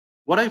 2020.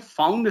 What I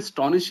found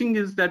astonishing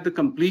is that the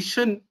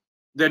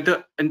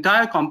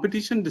entire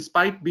competition,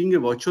 despite being a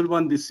virtual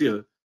one this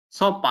year,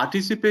 saw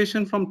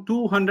participation from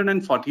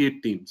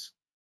 248 teams.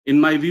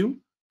 In my view,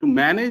 to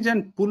manage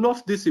and pull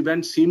off this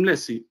event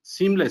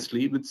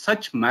seamlessly with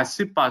such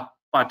massive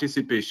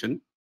participation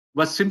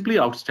was simply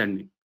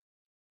outstanding.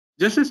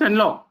 Justice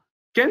Endlaw,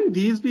 can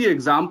these be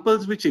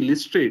examples which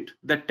illustrate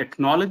that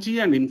technology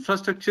and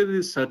infrastructure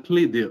is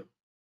certainly there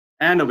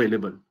and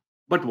available,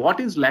 but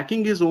what is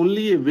lacking is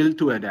only a will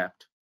to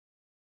adapt?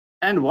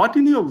 And what,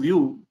 in your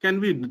view, can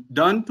be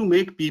done to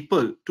make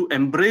people to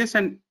embrace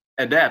and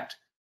adapt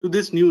to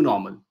this new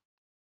normal?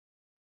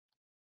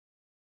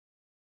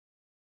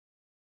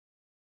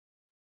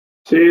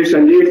 See,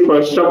 Sanjeev,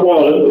 first of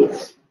all,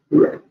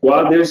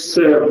 for this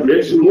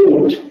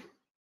moot,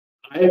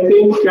 I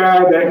think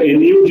the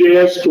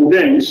NUJS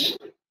students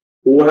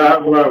who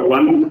have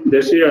won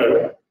this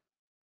year,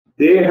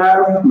 they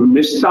have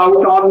missed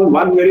out on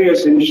one very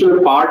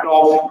essential part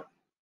of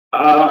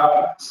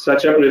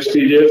such a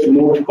prestigious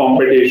moot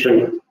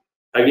competition.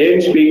 Again,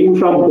 speaking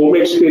from home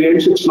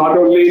experience, it's not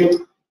only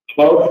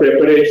about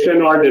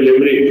preparation or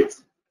delivery.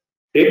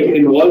 It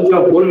involves a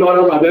whole lot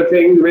of other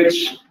things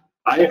which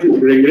I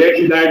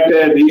regret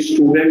that these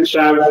students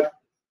have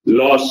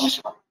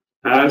lost.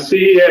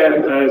 They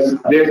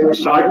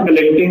start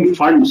collecting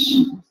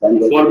funds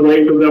for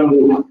going to the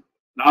moot.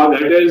 Now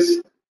that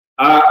is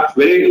a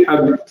very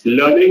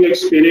learning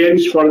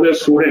experience for the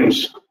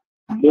students.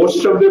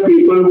 Most of the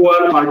people who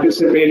are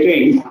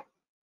participating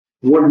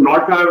would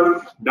not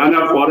have done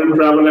a foreign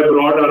travel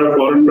abroad or a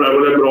foreign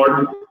travel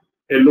abroad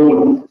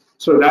alone.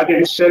 So that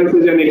itself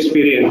is an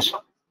experience.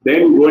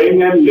 Then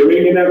going and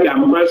living in a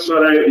campus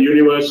or a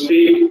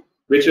university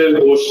which is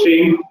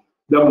hosting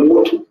the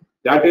moot,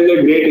 that is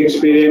a great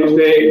experience.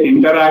 They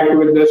interact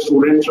with the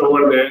students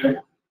over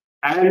there.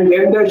 And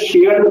then the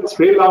sheer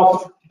thrill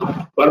of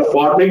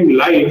performing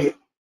live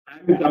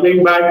and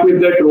coming back with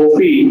the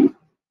trophy,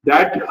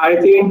 that I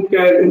think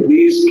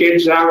these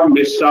kids have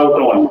missed out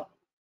on.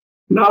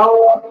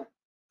 Now,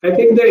 I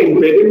think the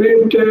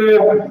impediment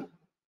to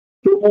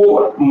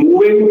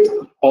moving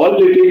all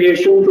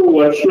litigation to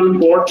virtual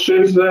courts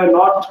is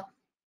not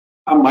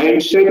a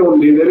mindset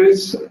only.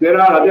 There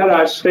are other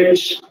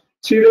aspects.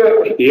 See,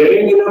 the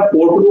hearing in a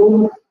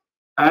courtroom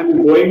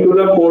and going to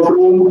the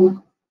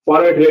courtroom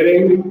for a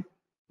hearing,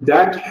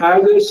 that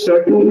has a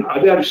certain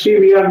other. See,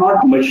 we are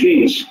not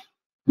machines.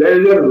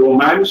 There is a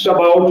romance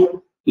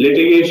about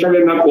litigation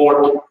in a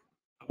court,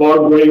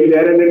 about going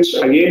there, and it's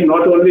again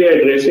not only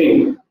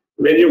addressing.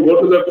 When you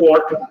go to the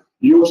court,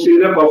 you see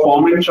the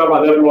performance of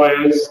other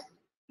lawyers,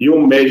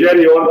 you measure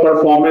your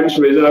performance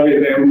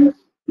vis-a-vis them,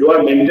 you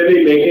are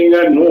mentally making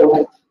a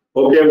note,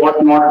 okay,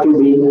 what not to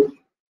do.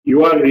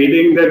 You are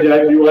reading the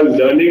judge, you are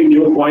learning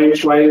new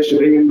points while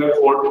sitting in the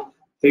court,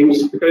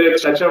 things, because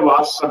it's such a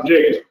vast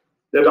subject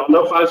that all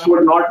of us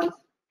would not,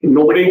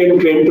 nobody can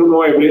claim to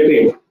know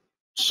everything.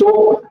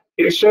 So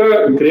it's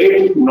a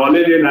great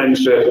knowledge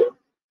enhancer.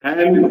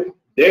 And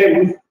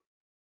then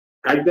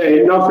at the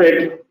end of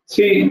it,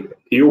 see,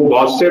 you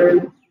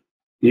gossip,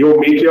 you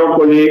meet your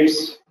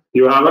colleagues,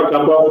 you have a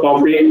cup of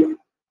coffee.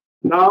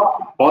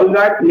 Now, all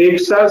that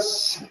makes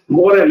us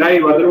more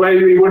alive.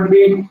 Otherwise, we would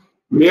be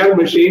mere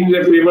machines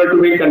if we were to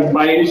be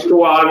confined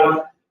to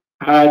our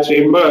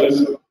chambers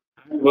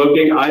and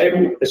working. I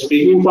am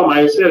speaking for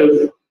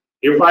myself.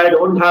 If I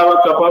don't have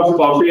a cup of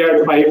coffee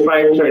at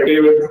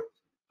 5:30 with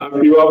a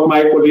few of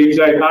my colleagues,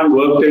 I can't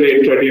work till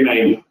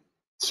 8:39.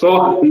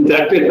 So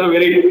that is a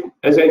very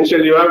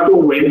essential. You have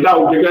to vent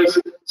out because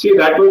see,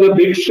 that was a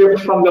big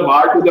shift from the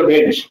bar to the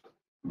bench.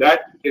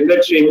 That in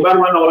the chamber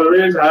one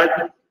always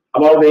had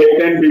about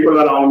 8-10 people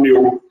around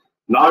you.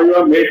 Now you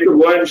are made to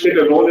go and sit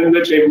alone in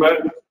the chamber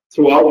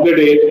throughout the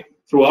day,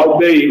 throughout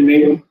the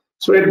evening.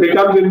 So it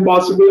becomes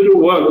impossible to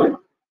work.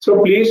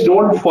 So please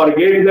don't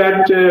forget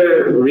that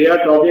we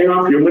are talking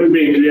of human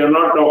beings. We are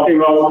not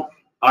talking of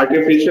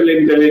artificial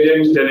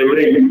intelligence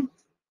delivering.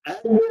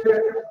 And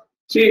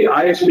see,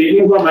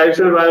 speaking for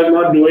myself, I was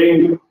not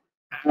doing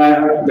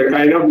the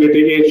kind of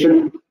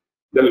litigation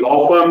the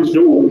law firms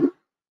do.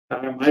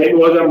 Mine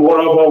was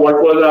more of a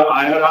what was a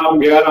IR-arm,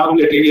 VR-arm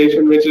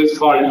litigation, which is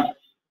called.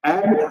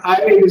 And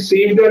I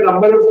received a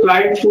number of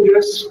clients who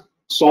just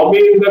saw me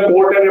in the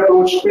court and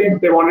approached me.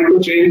 They wanted to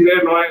change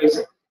their lawyers.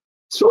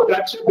 So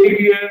that's a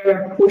big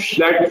push.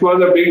 That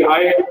was a big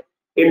high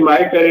in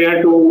my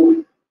career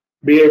to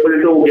be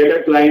able to get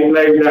a client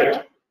like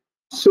that.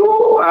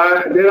 So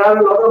there are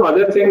a lot of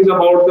other things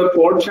about the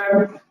courts,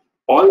 and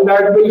all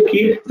that will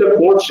keep the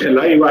courts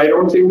alive. I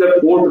don't think the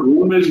court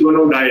room is going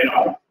to die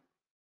down.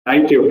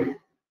 Thank you.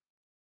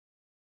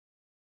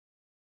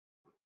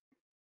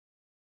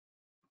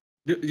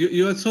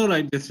 You are so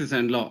right, Justice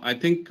Endlaw. I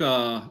think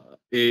a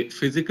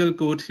physical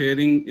court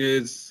hearing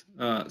is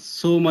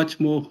so much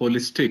more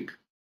holistic.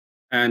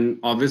 And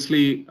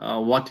obviously,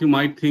 what you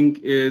might think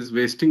is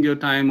wasting your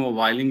time or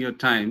whiling your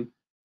time,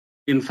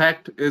 in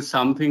fact, is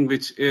something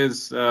which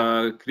is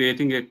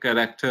creating a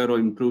character or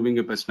improving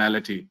a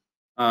personality.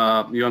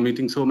 You are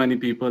meeting so many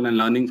people and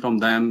learning from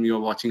them. You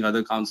are watching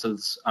other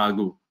counsels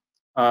argue.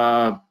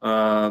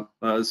 So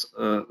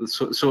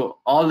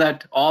all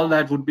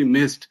that would be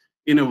missed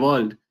in a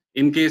world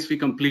in case we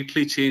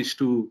completely change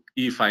to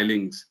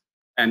e-filings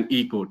and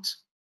e-courts.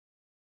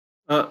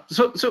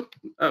 Mr.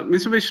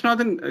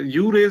 Viswanathan,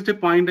 you raised a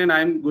point, and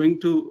I'm going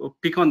to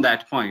pick on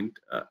that point.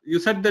 You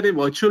said that a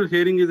virtual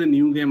hearing is a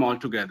new game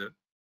altogether,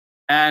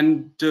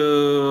 and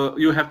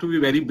you have to be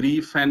very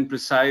brief and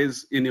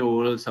precise in your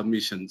oral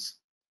submissions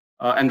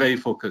and very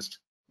focused.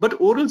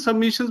 But oral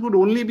submissions would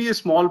only be a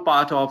small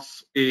part of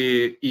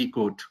a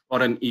e-court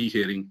or an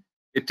e-hearing.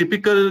 A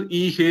typical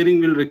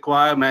e-hearing will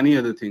require many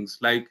other things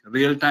like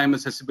real-time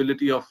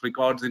accessibility of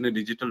records in a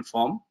digital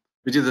form,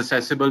 which is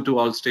accessible to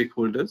all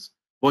stakeholders,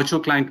 virtual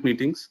client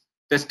meetings,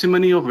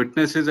 testimony of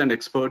witnesses and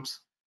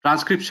experts,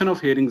 transcription of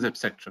hearings,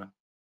 etc.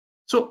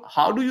 So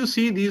how do you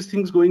see these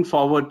things going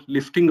forward,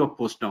 lifting or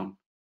post down?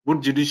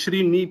 Would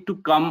judiciary need to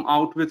come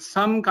out with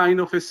some kind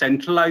of a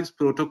centralized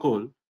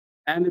protocol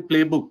and a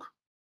playbook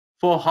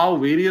for how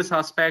various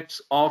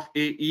aspects of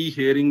a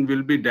e-hearing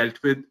will be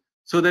dealt with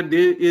so that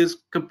there is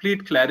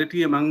complete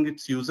clarity among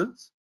its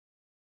users?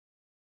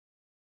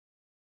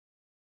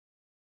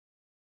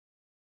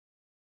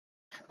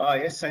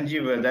 Yes,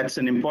 Sanjeev, that's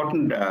an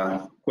important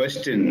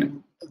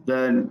question.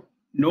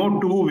 No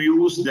two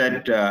views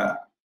that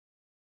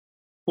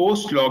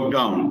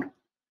post-lockdown,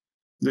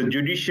 the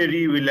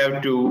judiciary will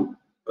have to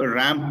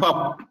ramp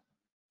up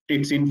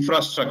its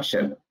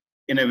infrastructure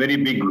in a very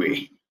big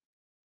way.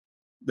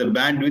 The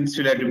bandwidths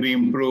will have to be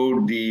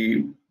improved.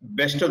 The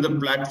best of the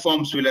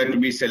platforms will have to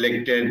be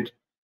selected.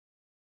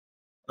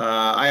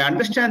 I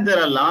understand there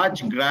are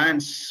large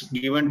grants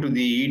given to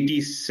the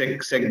ET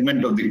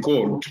segment of the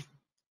court.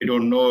 I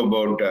don't know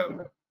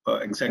about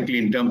exactly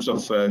in terms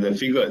of the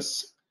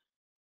figures.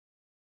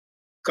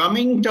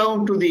 Coming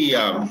down to the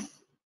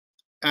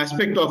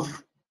aspect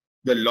of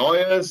the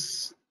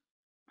lawyers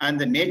and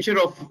the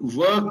nature of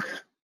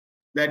work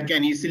that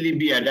can easily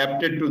be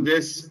adapted to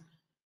this,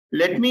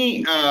 let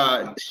me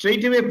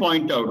straight away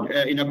point out,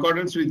 in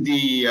accordance with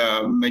the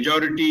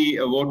majority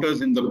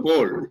voters in the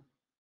poll,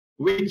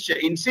 which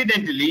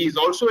incidentally is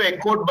also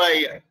echoed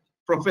by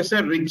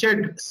Professor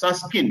Richard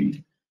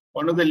Susskind,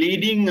 one of the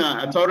leading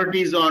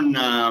authorities on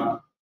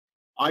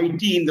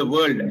IT in the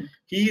world.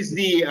 He is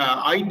the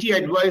IT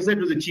advisor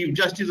to the Chief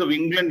Justice of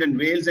England and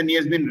Wales, and he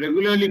has been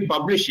regularly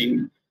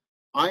publishing.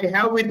 I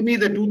have with me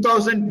the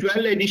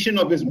 2012 edition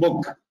of his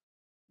book.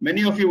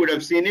 Many of you would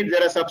have seen it.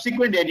 There are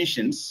subsequent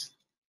editions.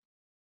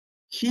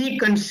 He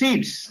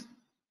concedes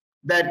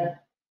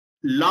that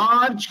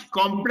large,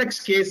 complex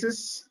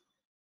cases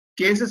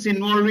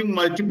involving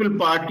multiple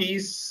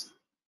parties,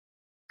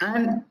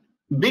 and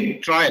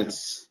big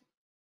trials,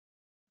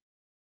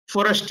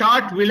 for a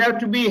start, will have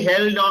to be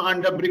held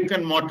under brick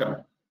and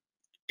mortar.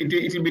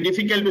 It will be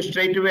difficult to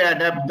straight away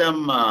adapt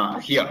them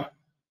here.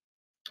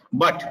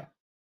 But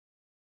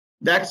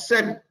that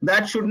said,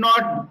 that should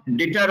not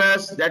deter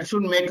us, that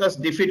should make us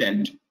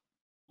diffident.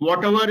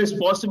 Whatever is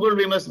possible,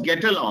 we must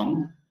get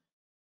along.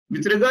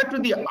 With regard to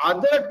the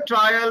other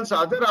trials,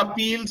 other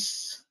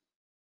appeals,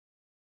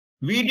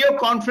 video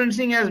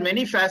conferencing has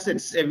many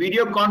facets. A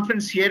video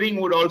conference hearing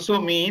would also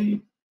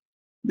mean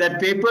that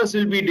papers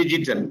will be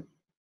digital.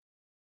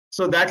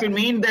 So that will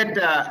mean that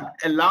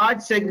a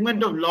large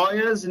segment of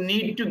lawyers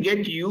need to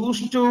get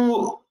used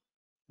to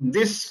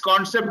this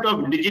concept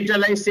of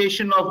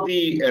digitalization of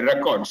the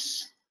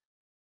records.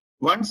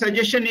 One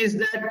suggestion is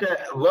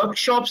that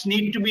workshops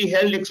need to be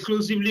held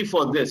exclusively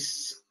for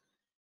this,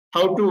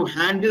 how to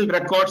handle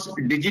records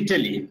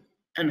digitally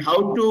and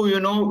how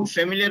to,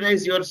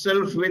 familiarize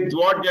yourself with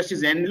what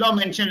Justice Endlaw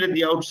mentioned at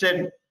the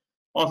outset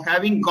of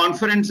having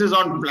conferences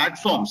on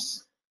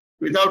platforms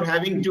without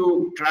having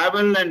to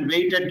travel and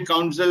wait at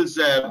counsel's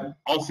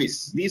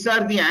office. These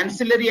are the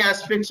ancillary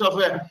aspects of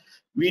a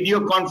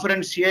video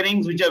conference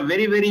hearings, which are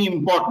very, very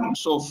important.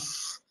 So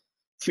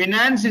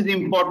finance is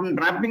important,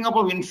 ramping up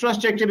of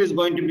infrastructure is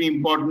going to be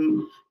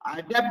important,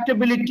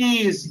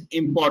 adaptability is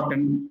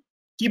important,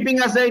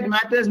 keeping aside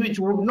matters which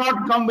would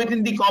not come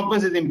within the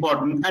corpus is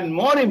important, and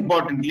more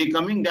importantly,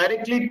 coming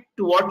directly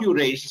to what you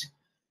raised,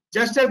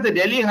 just as the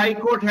Delhi High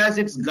Court has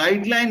its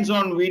guidelines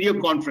on video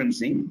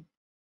conferencing,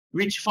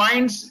 which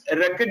finds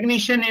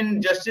recognition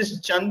in Justice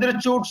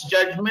Chandrachud's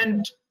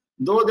judgment,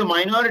 though the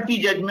minority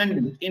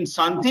judgment in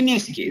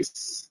Santini's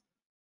case,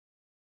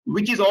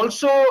 which is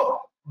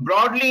also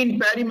broadly in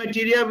pari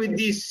materia with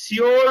the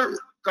Seoul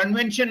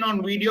Convention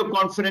on Video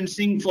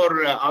Conferencing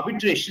for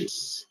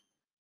arbitrations.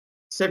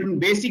 Certain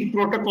basic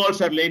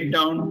protocols are laid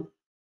down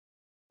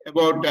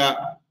about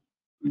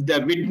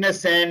the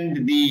witness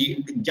end,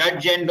 the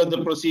judge end of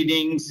the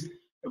proceedings,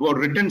 about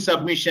written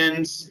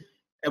submissions,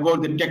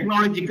 about the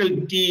technological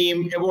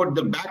team, about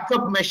the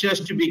backup measures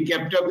to be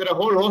kept up. There are a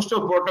whole host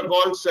of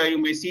protocols. You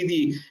may see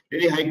the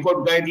Delhi High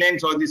Court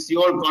guidelines or the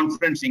Seoul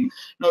conferencing.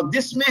 Now,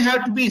 this may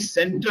have to be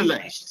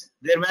centralized.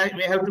 There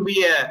may have to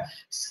be a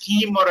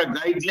scheme or a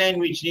guideline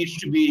which needs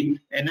to be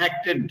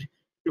enacted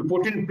to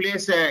put in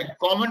place a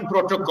common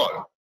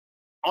protocol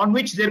on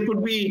which there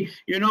could be,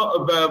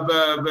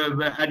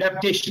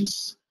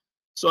 adaptations.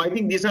 So I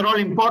think these are all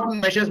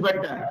important measures,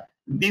 but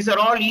these are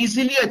all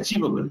easily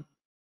achievable.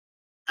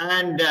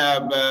 And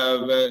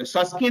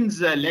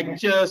Susskind's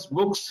lectures,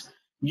 books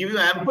give you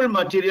ample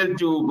material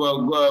to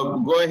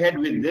go ahead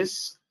with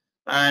this.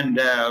 And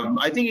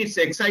I think it's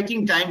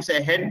exciting times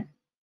ahead.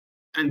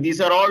 And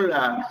these are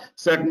all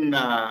certain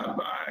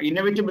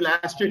inevitable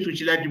aspects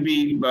which will have to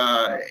be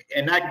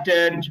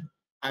enacted,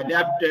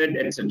 adapted,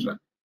 etc.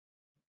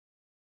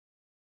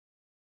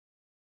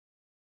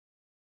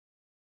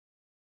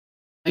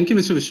 Thank you,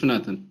 Mr.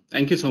 Viswanathan.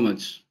 Thank you so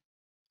much.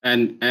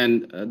 And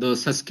the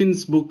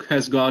Susskind's book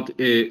has got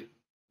a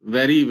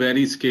very,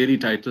 very scary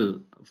title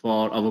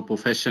for our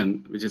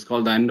profession, which is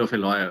called The End of a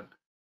Lawyer.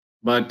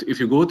 But if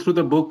you go through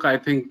the book, I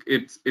think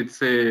it's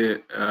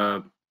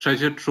a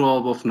treasure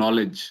trove of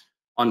knowledge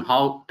on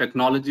how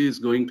technology is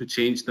going to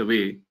change the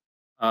way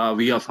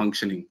we are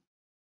functioning.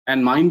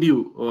 And mind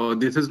you,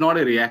 this is not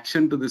a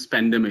reaction to this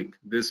pandemic.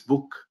 This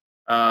book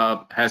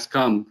has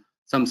come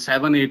some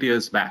 7-8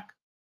 years back.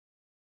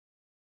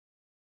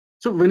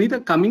 So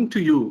Vanita, coming to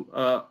you,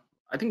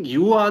 I think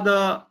you are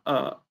the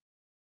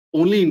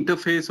only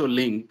interface or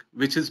link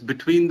which is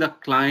between the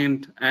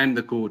client and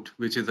the court,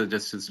 which is a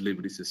justice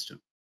delivery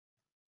system.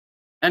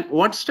 And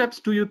what steps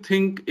do you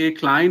think a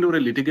client or a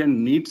litigant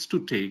needs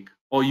to take,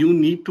 or you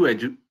need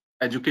to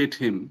educate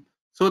him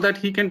so that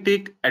he can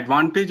take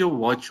advantage of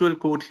virtual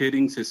court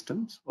hearing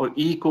systems or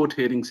e-court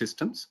hearing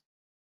systems?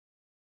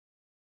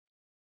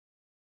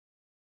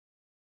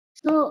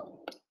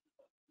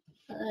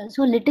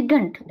 So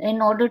litigant,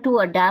 in order to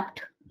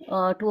adapt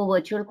to a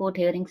virtual court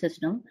hearing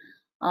system,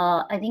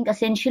 I think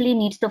essentially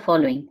needs the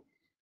following.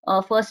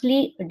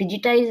 Firstly,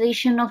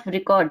 digitization of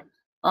record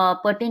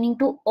pertaining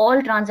to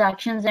all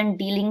transactions and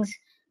dealings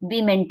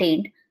be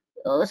maintained,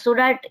 so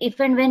that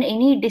if and when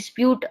any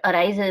dispute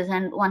arises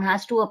and one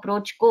has to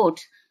approach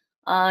courts,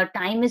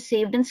 time is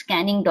saved in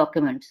scanning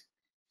documents.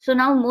 So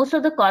now most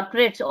of the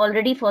corporates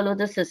already follow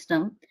the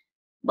system,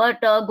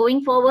 but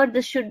going forward,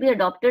 this should be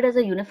adopted as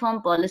a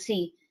uniform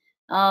policy.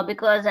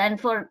 Because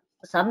for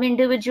some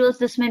individuals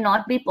this may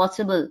not be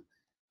possible,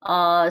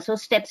 so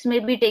steps may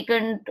be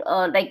taken,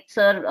 like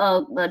sir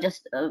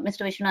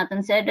Mr.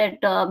 Viswanathan said,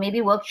 that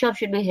maybe workshops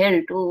should be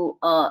held to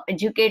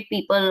educate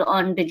people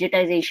on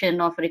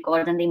digitization of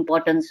records and the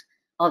importance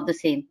of the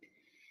same.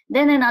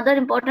 Then another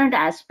important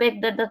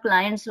aspect that the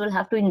clients will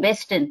have to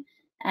invest in,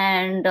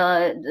 and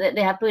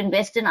they have to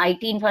invest in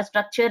IT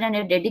infrastructure and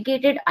a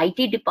dedicated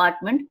IT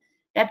department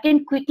that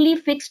can quickly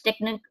fix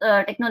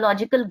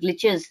technological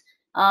glitches.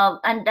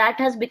 And that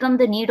has become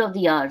the need of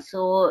the hour.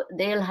 So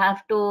they'll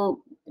have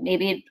to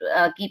maybe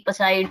keep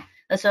aside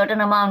a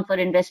certain amount for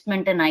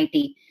investment in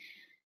IT.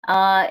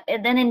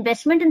 Then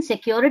investment in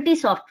security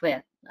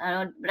software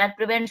that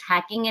prevents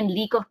hacking and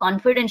leak of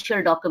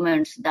confidential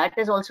documents. That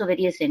is also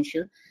very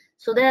essential.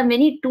 So there are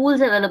many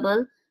tools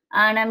available,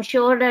 and I'm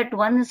sure that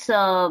once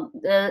the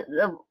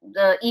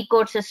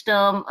e-court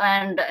system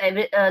and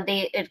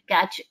they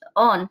catch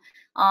on,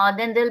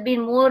 then there'll be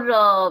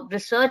more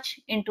research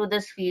into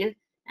this field.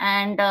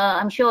 And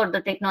I'm sure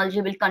the technology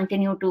will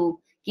continue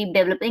to keep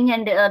developing,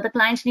 and the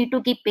clients need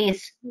to keep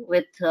pace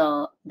with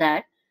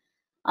that.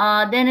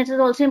 Then it is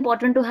also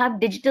important to have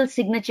digital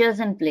signatures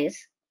in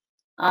place.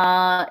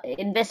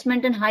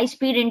 Investment in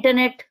high-speed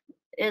internet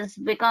is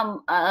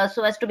become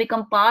so as to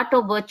become part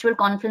of virtual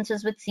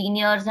conferences with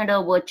seniors, and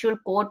a virtual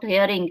court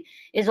hearing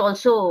is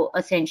also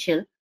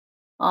essential.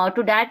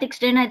 To that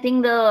extent, I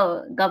think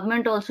the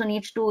government also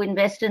needs to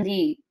invest in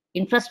the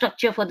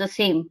infrastructure for the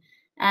same,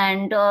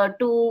 and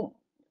to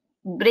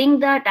bring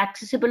that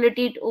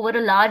accessibility over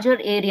a larger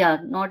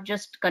area, not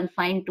just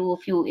confined to a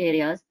few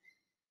areas.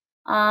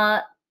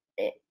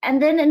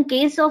 And then in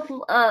case of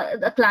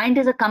the client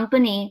is a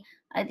company,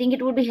 I think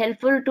it would be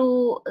helpful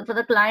for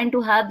the client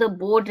to have the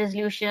board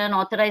resolution,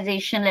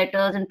 authorization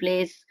letters in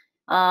place,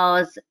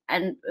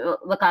 and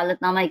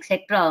wakalatnama,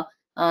 etc.,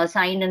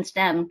 signed and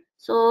stamped.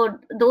 So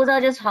those are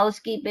just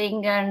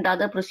housekeeping and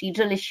other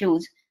procedural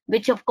issues,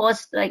 which of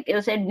course, like you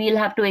said, we'll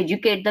have to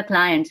educate the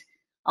clients.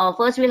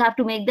 First, we'll have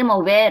to make them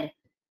aware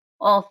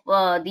of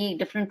the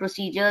different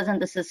procedures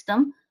and the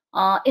system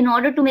in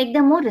order to make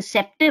them more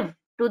receptive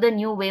to the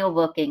new way of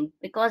working,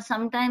 because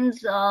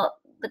sometimes the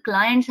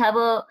clients have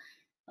a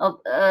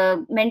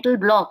mental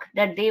block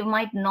that they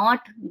might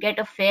not get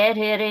a fair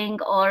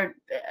hearing, or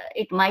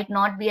it might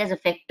not be as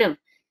effective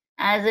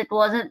as it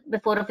wasn't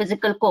before a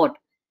physical court.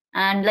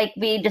 And like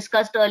we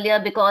discussed earlier,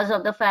 because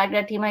of the fact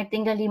that he might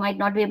think that he might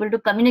not be able to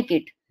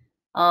communicate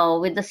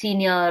with the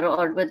senior,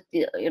 or with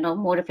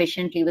more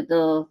efficiently with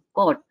the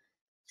court.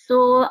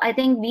 So I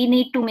think we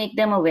need to make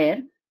them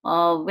aware,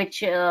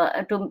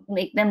 to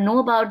make them know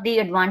about the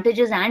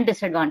advantages and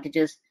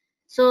disadvantages.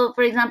 So,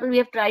 for example, we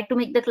have tried to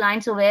make the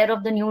clients aware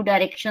of the new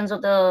directions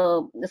of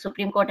the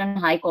Supreme Court and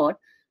High Court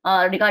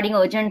regarding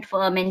urgent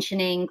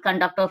mentioning,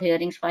 conduct of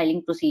hearings,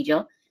 filing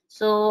procedure.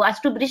 So as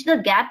to bridge the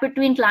gap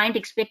between client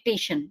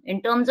expectation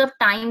in terms of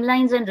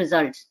timelines and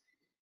results.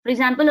 For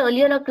example,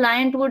 earlier a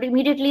client would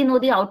immediately know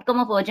the outcome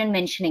of urgent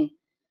mentioning.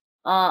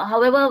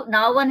 However,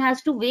 now one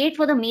has to wait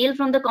for the mail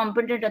from the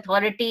competent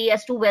authority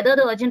as to whether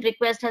the urgent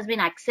request has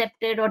been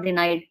accepted or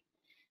denied.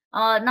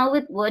 Now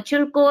with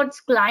virtual courts,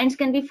 clients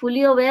can be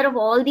fully aware of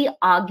all the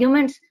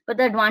arguments, but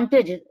one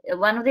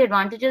of the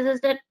advantages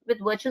is that with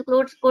virtual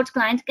courts,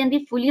 clients can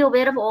be fully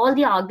aware of all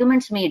the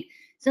arguments made,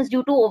 since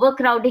due to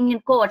overcrowding in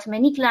courts,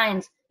 many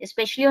clients,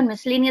 especially on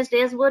miscellaneous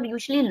days, were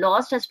usually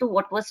lost as to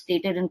what was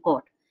stated in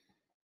court.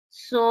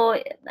 So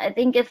I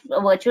think if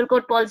a virtual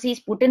court policy is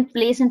put in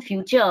place in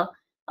future,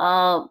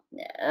 because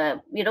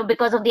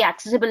of the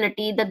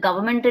accessibility, the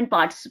government in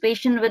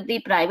participation with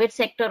the private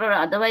sector or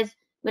otherwise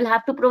will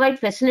have to provide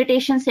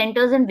facilitation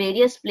centers in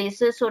various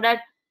places, so that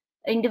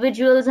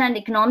individuals and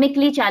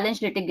economically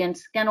challenged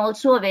litigants can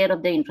also avail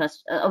of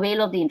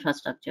the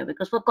infrastructure.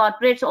 Because for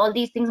corporates, all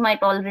these things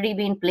might already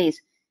be in place,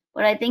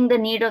 but I think the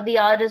need of the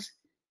hour is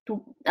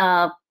to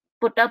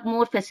put up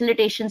more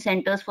facilitation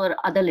centers for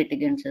other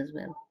litigants as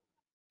well.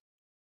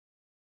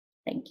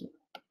 Thank you.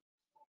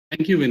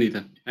 Thank you,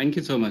 Vanita. Thank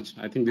you so much.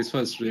 I think this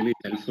was really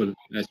helpful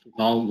as to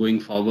how going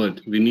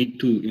forward we need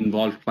to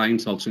involve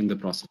clients also in the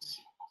process.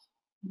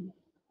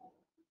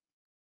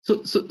 So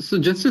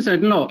Justice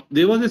Endlaw,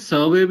 there was a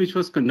survey which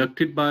was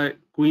conducted by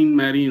Queen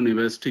Mary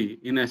University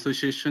in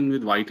association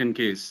with White &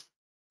 Case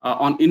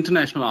on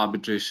international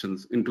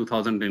arbitrations in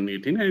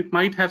 2018, and it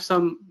might have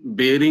some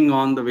bearing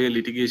on the way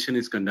litigation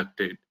is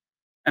conducted,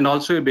 and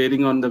also a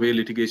bearing on the way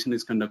litigation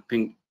is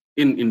conducting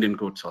in Indian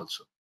courts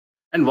also.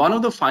 And one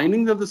of the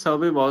findings of the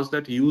survey was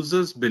that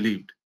users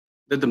believed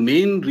that the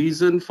main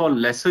reason for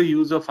lesser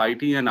use of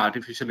IT and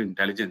artificial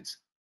intelligence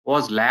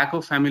was lack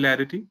of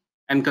familiarity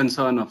and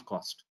concern of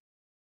cost.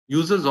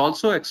 Users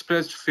also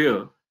expressed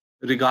fear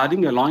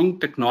regarding allowing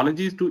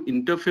technologies to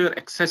interfere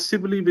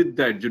excessively with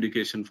the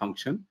adjudication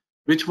function,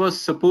 which was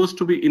supposed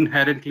to be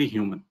inherently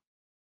human.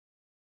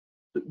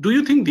 Do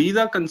you think these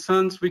are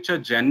concerns which are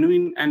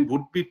genuine and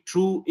would be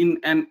true in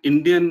an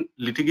Indian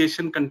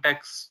litigation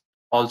context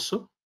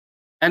also?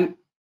 And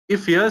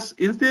if yes,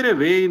 is there a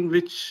way in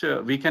which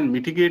we can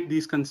mitigate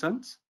these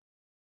concerns?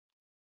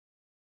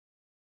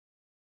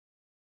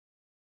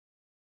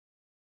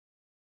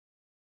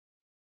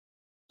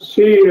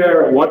 See,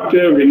 what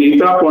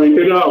Vanita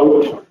pointed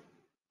out,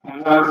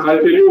 I'll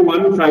tell you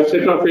one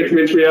facet of it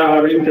which we are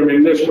having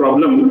tremendous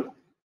problem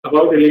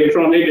about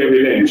electronic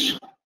evidence.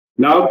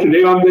 Now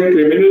today on the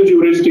criminal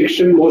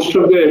jurisdiction, most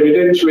of the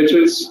evidence which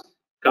is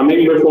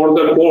coming before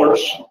the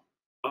courts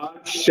are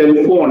cell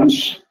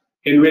phones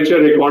in which a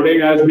recording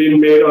has been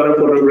made or a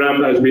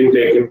photograph has been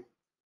taken.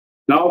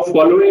 Now,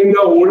 following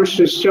the old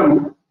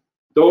system,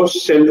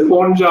 those cell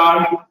phones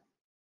are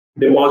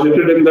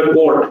deposited in the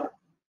court,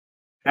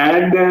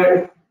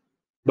 and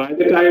by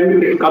the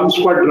time it comes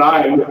for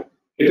trial,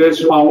 it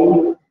is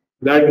found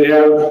that they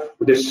have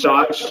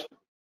discharged.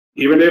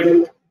 Even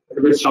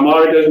if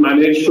somehow it is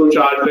managed to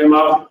charge them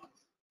up,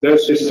 the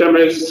system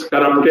is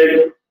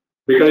corrupted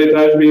because it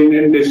has been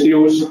in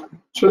disuse.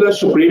 So the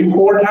Supreme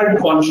Court had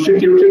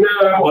constituted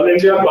a All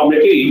India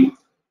committee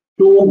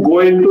to go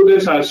into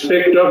this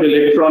aspect of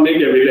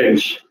electronic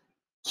evidence.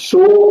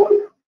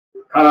 So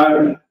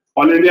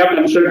All India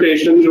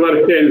consultations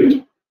were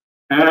held,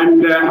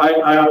 and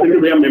I happen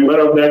to be a member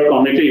of that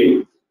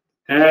committee.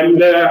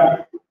 And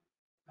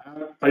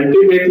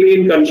ultimately,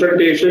 in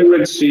consultation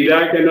with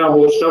CDAC and a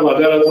host of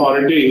other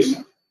authorities,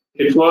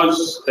 it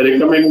was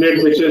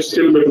recommended, which is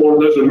still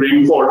before the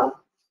Supreme Court,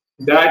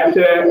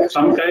 that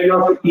some kind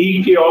of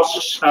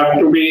e-kiosks have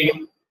to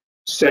be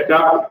set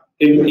up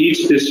in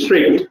each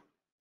district,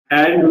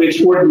 and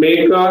which would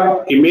make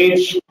a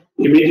image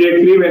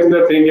immediately when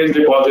the thing is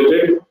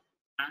deposited.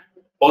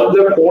 All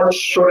the courts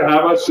should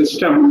have a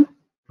system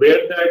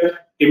where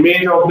that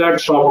image of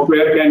that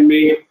software can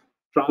be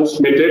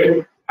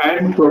transmitted,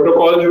 and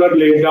protocols were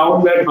laid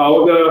down that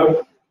how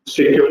the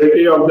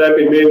security of that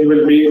image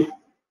will be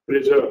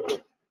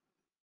preserved.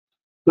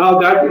 Now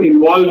that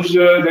involves,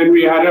 then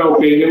we had an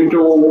occasion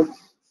to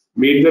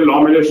meet the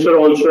law minister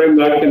also in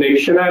that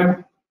connection,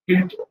 and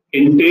it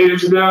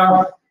entails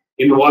the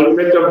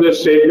involvement of the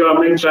state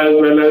governments as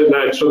well as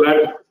that. So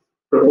that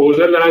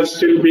proposal has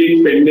still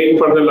been pending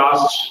for the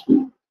last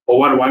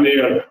over 1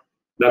 year.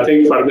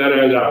 Nothing further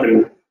has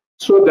happened.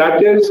 So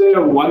that is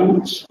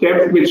one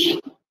step which,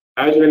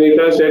 as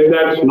Vanita said,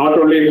 that not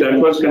only that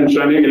was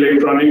concerning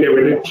electronic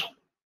evidence,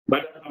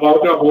 but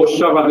about a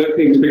host of other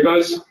things.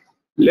 Because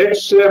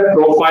let's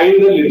profile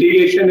the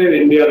litigation in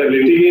India. The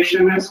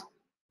litigation is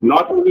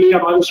not only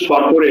amongst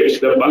corporates,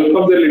 the bulk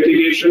of the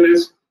litigation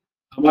is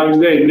amongst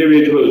the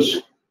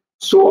individuals.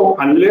 So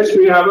unless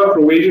we have a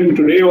provision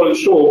today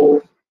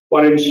also,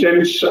 for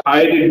instance,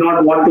 I did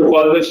not want to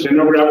call the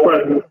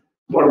stenographer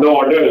for the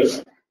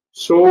orders.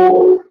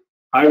 So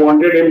I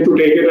wanted him to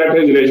take it at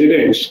his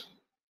residence.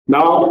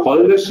 Now,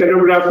 all the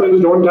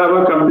stenographers don't have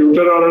a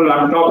computer or a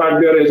laptop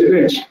at their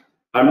residence.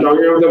 I'm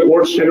talking of the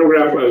court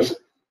stenographers.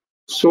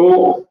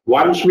 So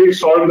once we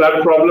solved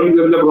that problem,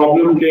 then the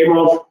problem came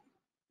of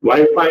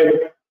Wi-Fi,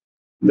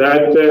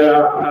 that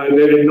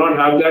they did not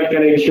have that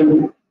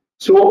connection.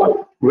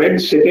 So when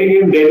sitting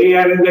in Delhi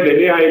and in the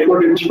Delhi High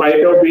Court, in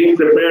spite of being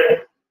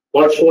prepared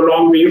for so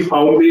long, we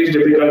found these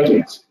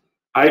difficulties.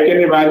 I can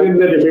imagine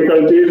the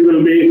difficulties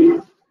will be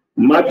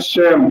much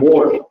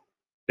more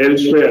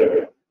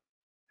elsewhere.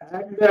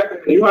 And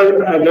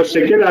the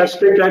second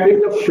aspect, I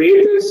think the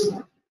faith is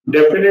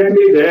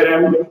definitely there,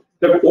 and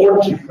the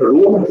court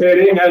room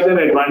hearing has an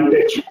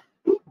advantage.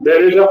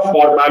 There is a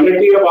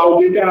formality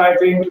about it, and I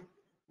think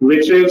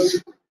which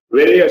is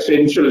very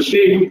essential.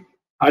 See,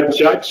 a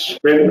judge,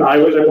 when I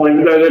was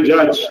appointed as a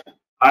judge,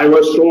 I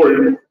was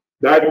told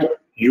that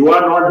you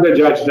are not the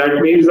judge.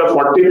 That means the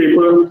 40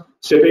 people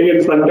sitting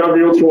in front of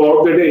you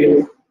throughout the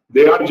day,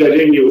 they are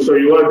judging you. So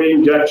you are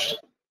being judged.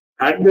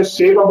 And the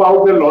same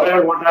about the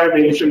lawyer, what I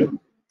mentioned.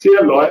 See,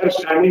 a lawyer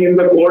standing in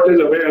the court is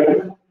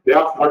aware there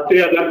are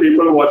 40 other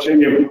people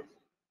watching him.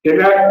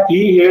 In an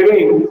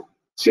e-hearing,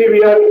 see,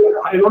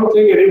 I don't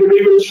think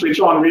anybody will switch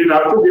on. We'll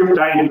have to give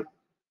time.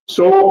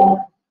 So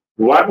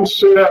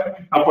once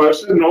a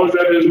person knows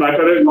that his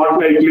matter is not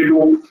likely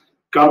to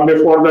come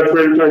before the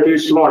 12:30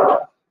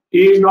 slot,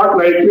 he is not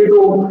likely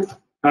to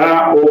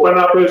open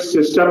up his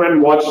system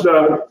and watch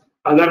the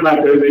other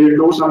matters. He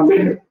will do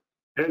something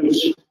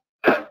else.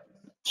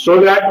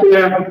 So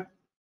that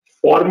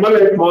formal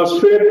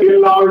atmosphere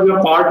till now is a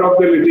part of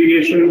the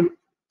litigation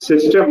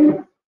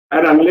system,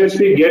 and unless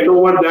we get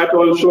over that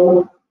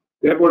also,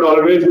 there would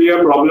always be a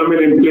problem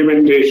in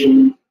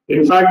implementation.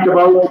 In fact,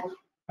 about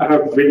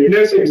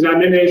witness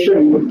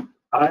examination,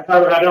 I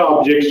have had an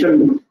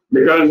objection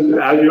because,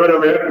 as you are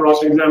aware,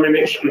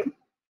 cross-examination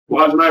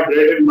was my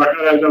bread and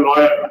butter as a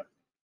lawyer.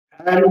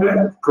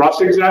 And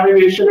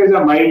cross-examination is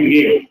a mind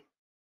game.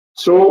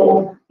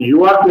 So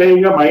you are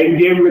playing a mind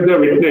game with the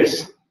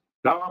witness.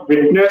 Now, a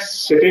witness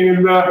sitting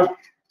in the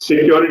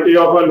security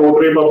of a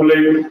notary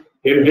public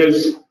in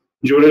his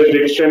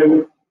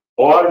jurisdiction,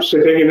 or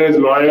sitting in his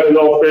lawyer's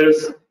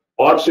office,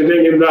 or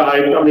sitting in the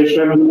High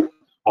Commission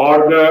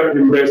or the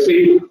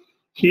embassy,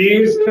 he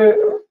is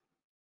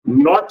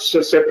not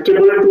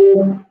susceptible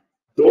to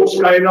those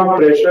kind of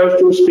pressures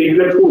to speak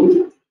the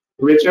truth,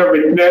 which a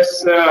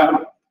witness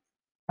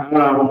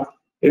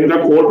in the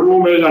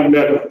courtroom is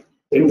under.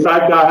 In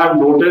fact, I have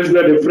noticed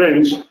the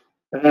difference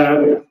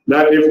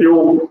that if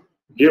you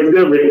give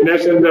the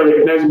witness in the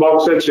witness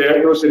box a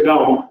chair to sit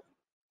down,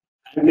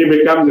 and he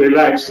becomes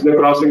relaxed, the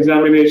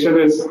cross-examination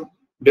is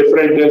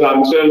different, his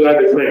answers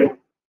are different.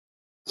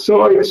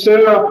 So it's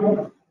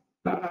so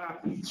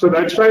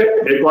that's why,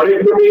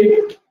 according to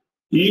me,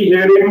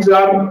 e-hearings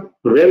are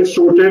well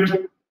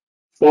suited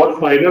for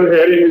final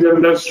hearings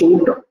in the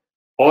suit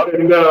or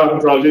in the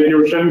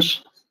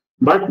prosecutions,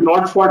 but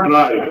not for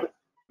trial.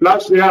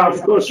 Plus, they are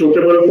of course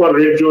suitable for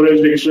writ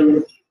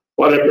jurisdiction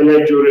or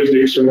appellate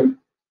jurisdiction,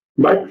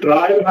 but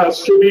trial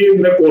has to be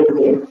in the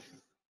courtroom.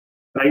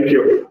 Thank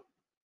you.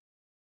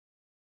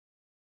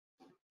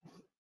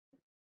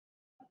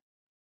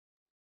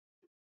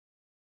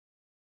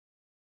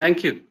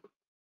 Thank you.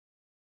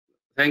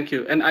 Thank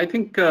you. And I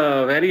think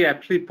very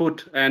aptly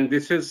put, and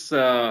this is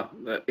a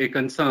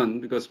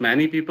concern because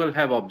many people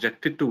have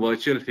objected to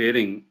virtual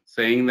hearing,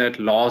 saying that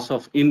loss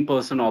of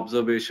in-person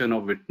observation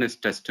of witness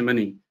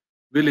testimony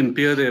will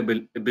impair their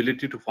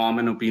ability to form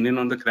an opinion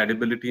on the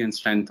credibility and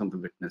strength of the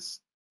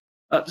witness.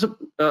 So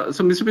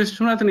Mr.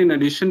 Viswanathan, in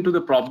addition to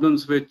the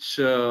problems which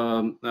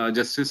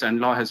Justice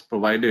Endlaw has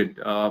provided,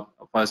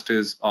 first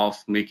is of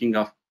making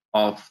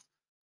of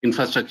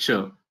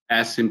infrastructure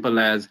as simple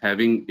as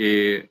having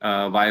a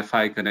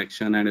Wi-Fi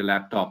connection and a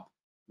laptop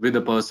with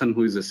the person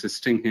who is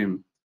assisting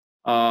him.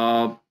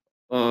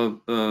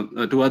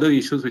 to other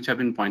issues which have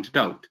been pointed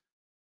out.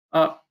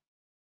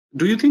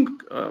 Do you think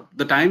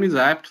the time is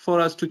apt for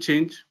us to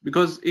change?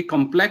 Because a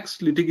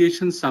complex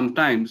litigation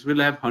sometimes will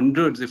have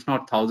hundreds, if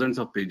not thousands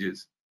of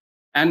pages,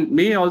 and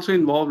may also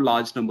involve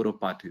large number of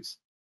parties.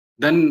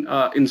 Then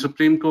in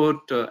Supreme Court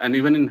and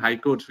even in High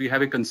Courts, we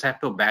have a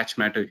concept of batch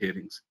matter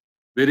hearings,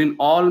 wherein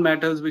all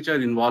matters which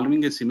are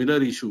involving a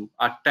similar issue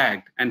are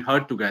tagged and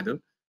heard together,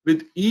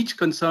 with each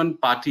concerned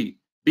party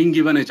being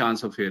given a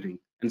chance of hearing.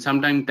 And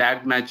sometimes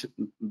tagged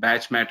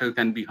batch matter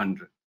can be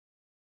 100.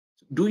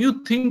 Do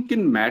you think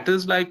in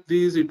matters like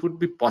these, it would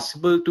be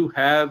possible to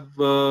have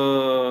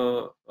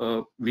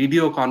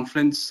video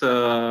conference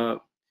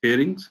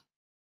hearings?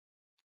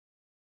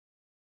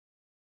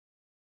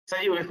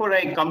 Sanjeev, before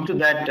I come to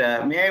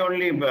that, may I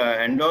only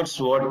endorse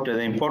what the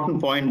important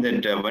point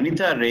that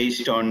Vanita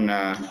raised on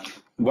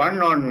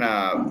one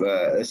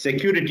on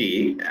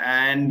security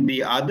and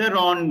the other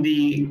on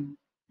the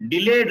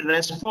delayed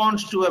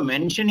response to a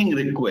mentioning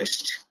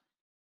request.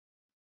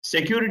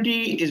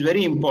 Security is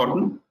very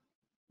important.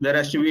 There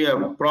has to be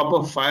a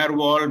proper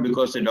firewall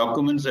because the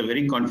documents are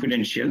very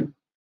confidential.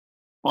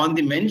 On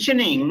the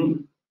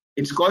mentioning,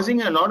 it's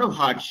causing a lot of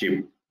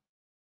hardship.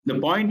 The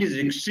point is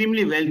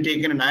extremely well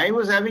taken, and I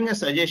was having a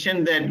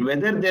suggestion that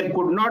whether there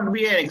could not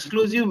be an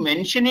exclusive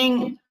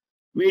mentioning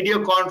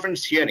video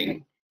conference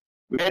hearing,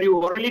 where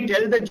you only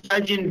tell the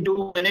judge in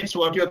 2 minutes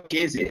what your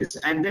case is,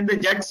 and then the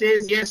judge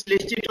says yes,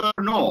 list it or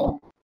no,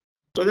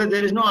 so that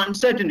there is no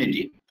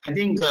uncertainty. I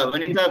think,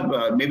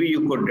 Vanita, maybe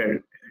you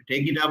could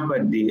take it up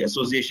at the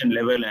association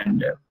level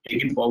and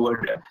take it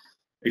forward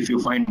if you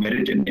find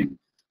merit in it.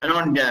 And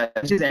on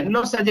this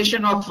Endlaw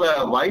suggestion of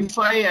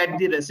Wi-Fi at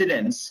the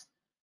residence,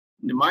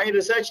 my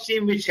research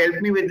team, which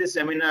helped me with this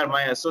seminar,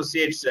 my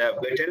associates,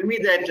 tell me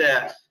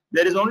that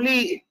there is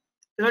only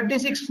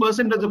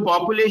 36% of the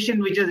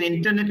population which has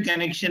internet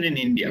connection in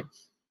India.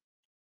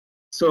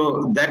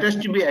 So that has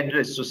to be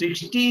addressed. So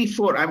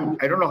 64,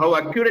 I don't know how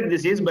accurate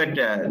this is, but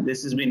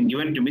this has been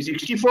given to me.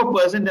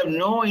 64% have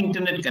no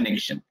internet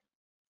connection.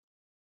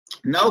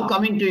 Now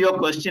coming to your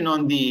question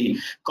on the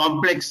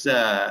complex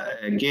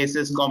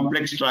cases,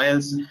 complex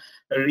trials,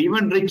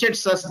 even Richard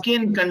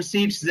Susskind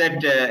concedes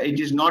that it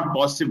is not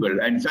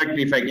possible. In fact,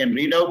 if I can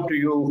read out to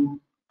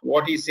you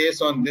what he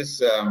says on this,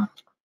 no,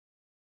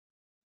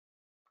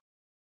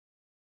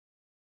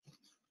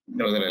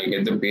 that I'll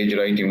get the page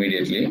right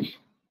immediately.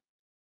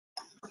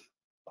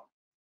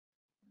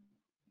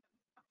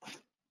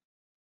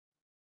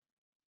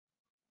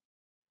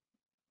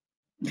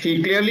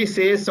 He clearly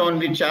says on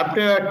the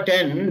chapter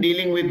 10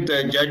 dealing with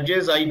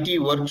judges, IT,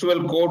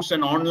 virtual courts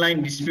and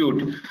online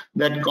dispute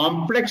that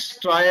complex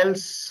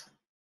trials,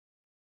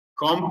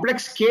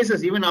 complex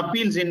cases, even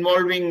appeals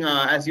involving,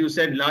 as you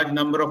said, large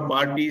number of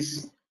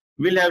parties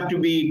will have to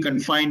be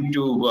confined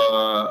to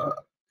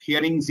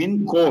hearings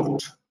in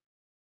court,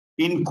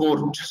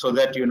 so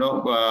that, you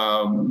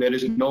know, there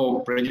is no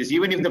prejudice.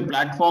 Even if the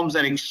platforms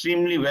are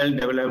extremely well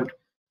developed,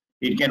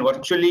 it can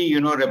virtually, you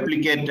know,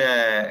 replicate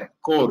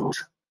court.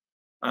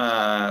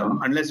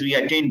 Unless we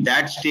attain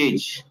that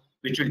stage,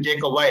 which will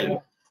take a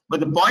while.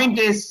 But the point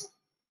is,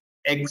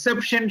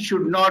 exception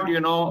should not, you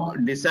know,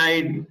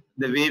 decide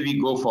the way we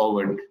go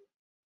forward.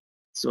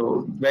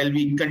 So while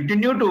we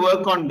continue to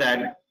work on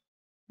that,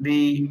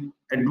 the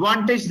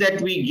advantage that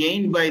we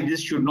gain by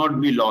this should not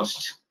be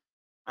lost.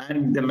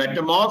 And the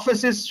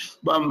metamorphosis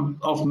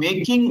of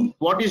making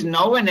what is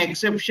now an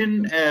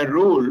exception a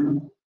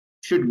rule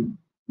should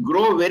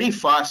grow very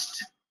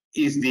fast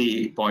is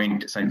the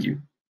point,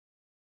 Sanjeev.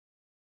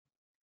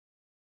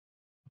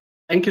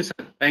 Thank you, sir.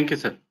 Thank you,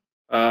 sir.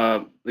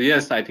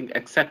 Yes, I think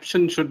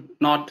exception should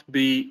not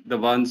be the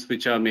ones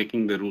which are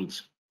making the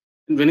rules.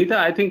 And Vanita,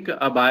 I think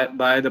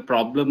by the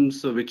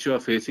problems which you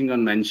are facing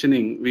on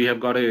mentioning, we have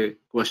got a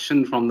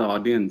question from the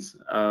audience,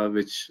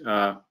 which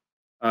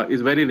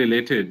is very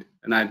related,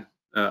 and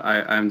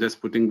I'm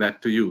just putting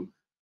that to you.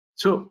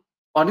 So,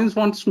 audience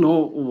wants to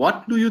know,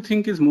 what do you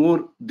think is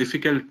more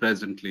difficult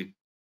presently?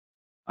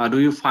 Do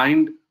you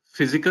find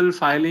physical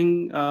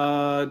filing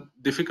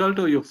difficult,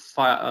 or you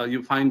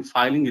find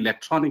filing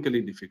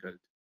electronically difficult?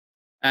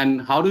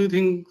 And how do you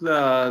think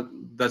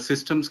the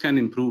systems can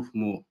improve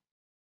more?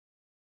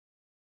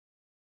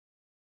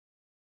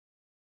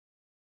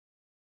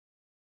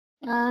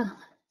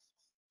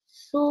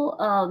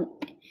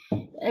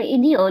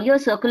 In the earlier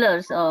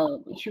circulars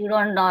issued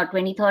on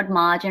 23rd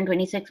March and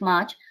 26th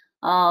March,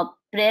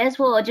 prayers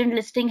for urgent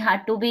listing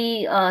had to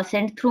be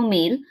sent through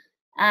mail.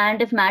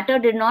 And if matter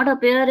did not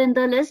appear in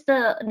the list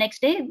the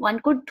next day, one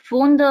could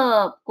phone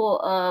the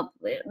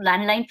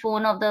landline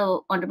phone of the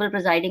Honorable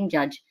Presiding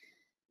Judge.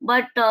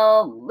 But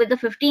with the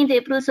 15th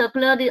April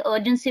circular, the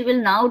urgency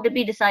will now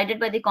be decided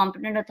by the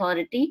competent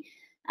authority.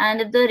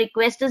 And if the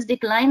request is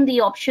declined,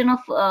 the option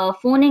of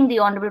phoning the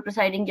Honorable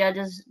Presiding Judge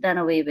is done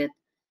away with.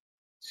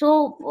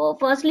 So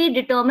firstly,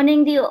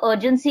 determining the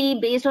urgency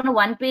based on a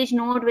one-page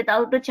note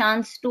without a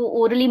chance to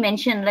orally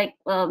mention, like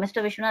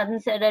Mr.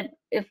 Viswanathan said, that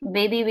if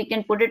maybe we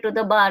can put it to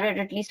the bar and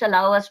at least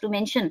allow us to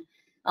mention,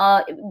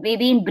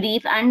 maybe in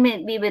brief and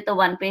maybe with a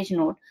one-page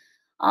note.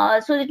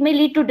 So it may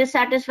lead to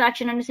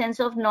dissatisfaction and a sense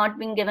of not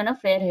being given a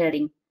fair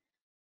hearing.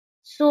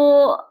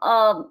 So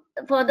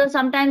further,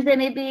 sometimes there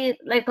may be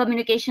like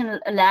communication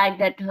lag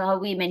that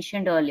we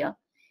mentioned earlier.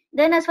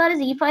 Then as far as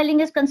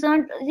e-filing is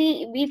concerned,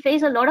 we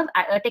face a lot of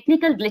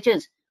technical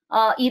glitches,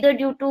 either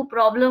due to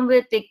problem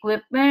with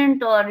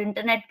equipment or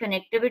internet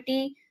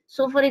connectivity.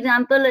 So for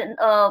example,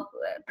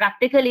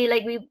 practically,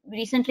 like we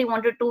recently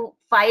wanted to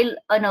file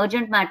an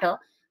urgent matter,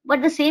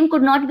 but the same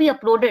could not be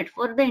uploaded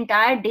for the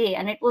entire day.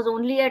 And it was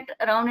only at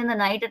around in the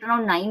night at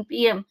around 9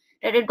 p.m.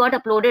 that it got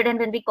uploaded. And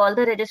when we called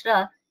the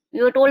registrar,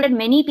 we were told that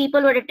many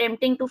people were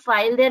attempting to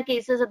file their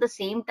cases at the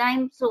same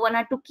time. So one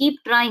had to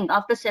keep trying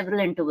after several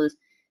intervals.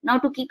 Now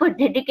to keep a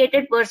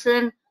dedicated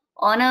person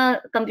on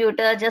a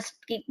computer, just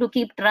to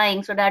keep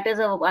trying. So that is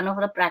one of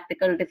the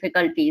practical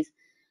difficulties.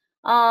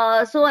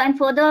 So and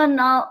further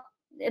now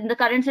in the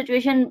current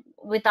situation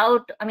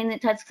without, I mean,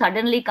 it has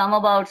suddenly come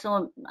about.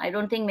 So I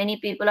don't think many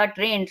people are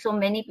trained. So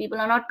many people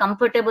are not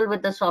comfortable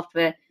with the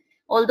software.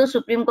 Although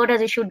Supreme Court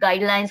has issued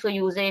guidelines for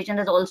usage and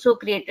has also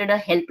created a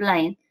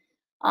helpline.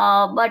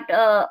 But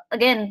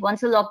again,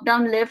 once the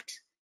lockdown lifts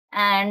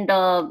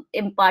and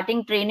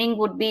imparting training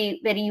would be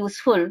very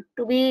useful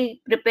to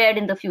be prepared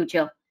in the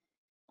future.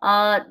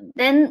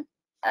 Then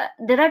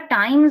there are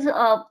times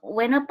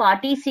when a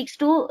party seeks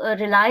to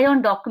rely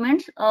on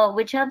documents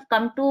which have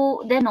come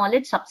to their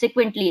knowledge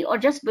subsequently or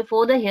just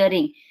before the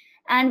hearing,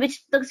 and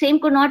which the same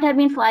could not have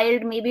been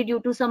filed maybe due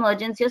to some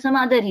urgency or some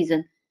other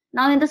reason.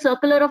 Now in the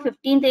circular of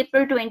 15th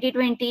April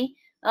 2020,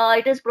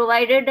 it is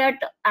provided that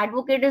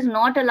advocate is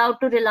not allowed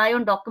to rely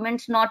on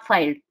documents not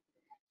filed.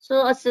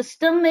 So a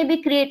system may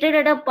be created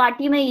at a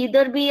party may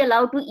either be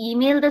allowed to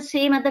email the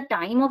same at the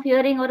time of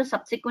hearing or a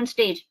subsequent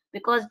stage,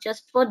 because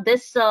just for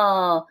this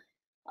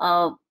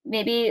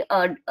maybe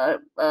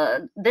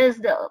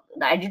the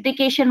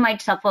adjudication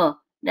might suffer,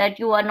 that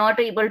you are not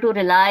able to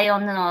rely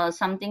on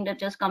something that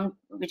just come,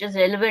 which is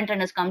relevant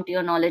and has come to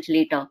your knowledge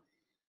later.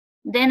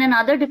 Then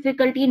another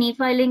difficulty in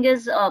e-filing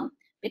is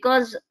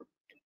because,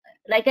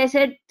 like I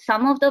said,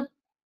 some of the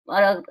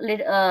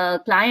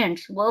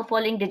clients were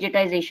following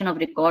digitization of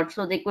records,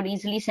 so they could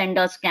easily send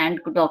us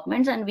scanned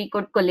documents and we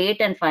could collate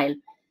and file.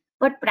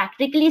 But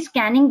practically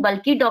scanning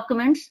bulky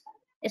documents,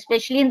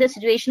 especially in the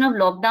situation of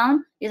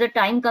lockdown, is a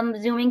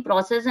time-consuming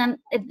process. And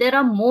if there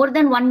are more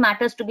than one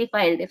matters to be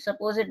filed, if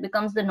suppose it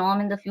becomes the norm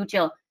in the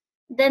future,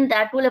 then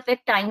that will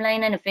affect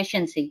timeline and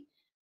efficiency.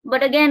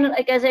 But again,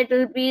 like I said,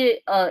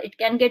 it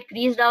can get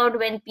creased out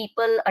when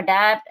people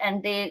adapt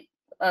and they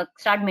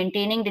start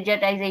maintaining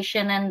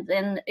digitization, and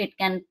then it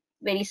can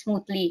very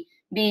smoothly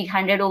be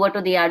handed over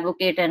to the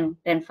advocate and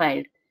then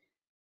filed.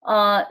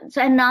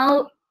 So and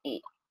now,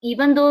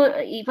 even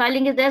though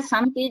e-filing is there,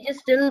 some pages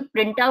still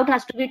printout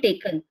has to be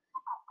taken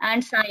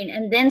and signed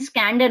and then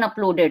scanned and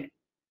uploaded.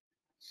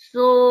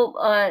 So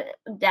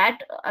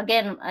that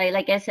again,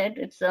 like I said,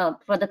 it's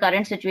for the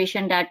current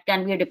situation that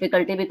can be a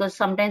difficulty, because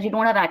sometimes we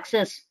don't have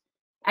access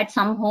at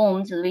some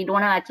homes. We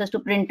don't have access to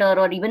printer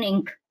or even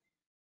ink.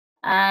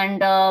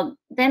 And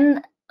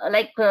then,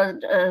 like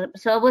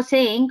sir was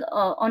saying,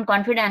 on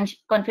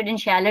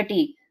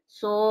confidentiality.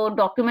 So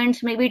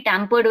documents may be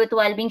tampered with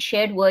while being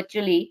shared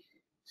virtually.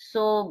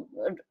 So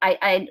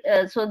I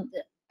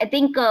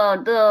think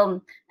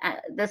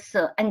this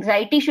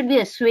anxiety should be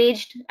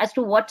assuaged as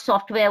to what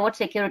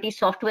security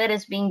software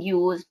is being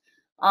used.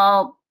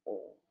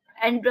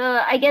 And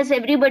I guess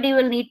everybody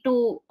will need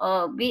to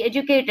be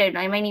educated.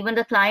 I mean, even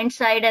the client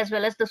side as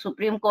well as the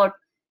Supreme Court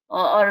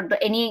or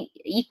any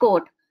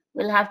e-court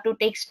will have to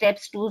take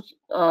steps to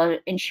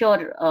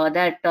ensure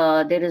that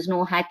there is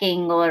no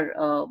hacking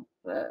or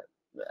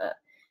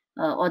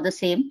the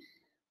same.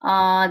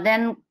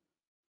 Then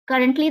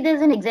currently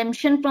there's an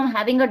exemption from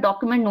having a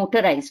document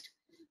notarized.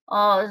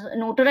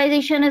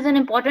 Notarization is an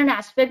important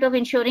aspect of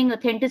ensuring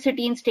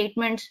authenticity in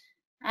statements,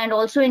 and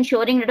also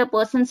ensuring that a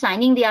person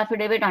signing the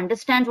affidavit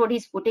understands what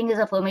he's putting his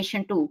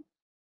affirmation to.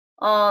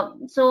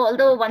 So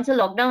although once a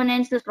lockdown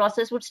ends, this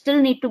process would still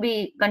need to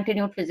be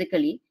continued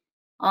physically.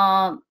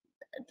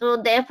 So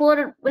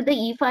therefore, with the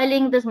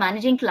e-filing, this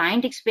managing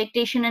client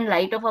expectation in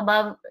light of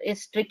above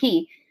is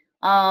tricky.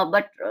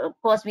 But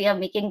of course, we are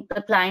making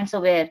the clients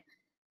aware.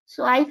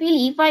 So I feel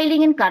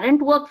e-filing in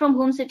current work from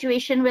home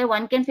situation, where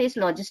one can face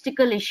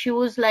logistical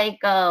issues like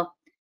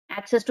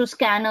access to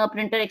scanner,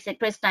 printer,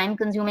 etc., is time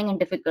consuming and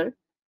difficult.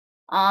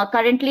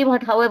 Currently,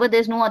 but however,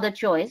 there's no other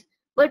choice.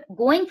 But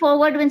going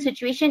forward, when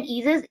situation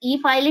eases,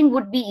 e-filing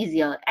would be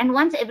easier. And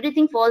once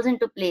everything falls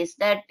into place,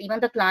 that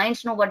even the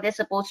clients know what they're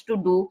supposed to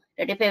do,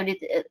 that if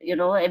everything,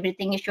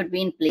 everything should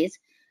be in place,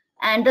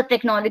 and the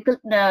technological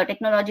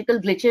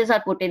glitches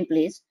are put in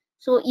place.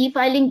 So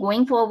e-filing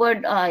going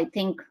forward, I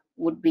think,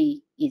 would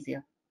be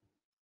easier.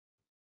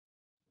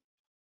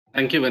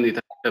 Thank you, Vanita.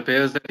 It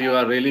appears that you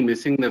are really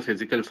missing the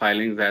physical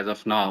filings as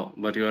of now,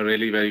 but you are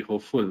really very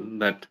hopeful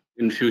that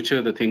in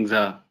future the things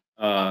are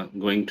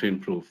going to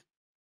improve.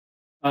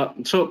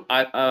 So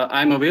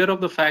I'm aware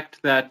of the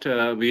fact that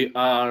we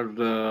are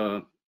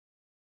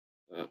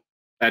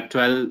at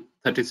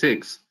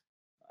 12:36,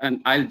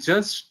 and I'll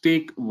just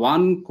take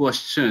one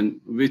question,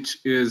 which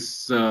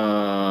is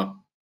for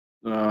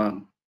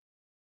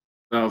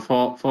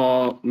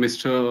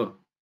Mr.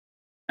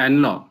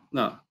 Endlaw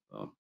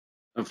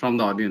from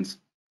the audience.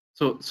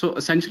 So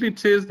essentially, it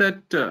says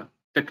that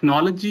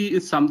technology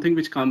is something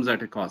which comes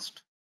at a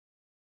cost,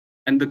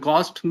 and the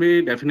cost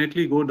may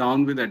definitely go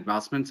down with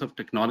advancements of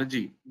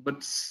technology,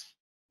 but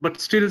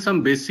still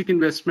some basic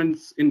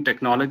investments in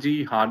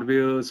technology,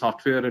 hardware,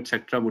 software,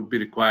 etc., would be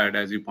required,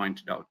 as you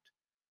pointed out.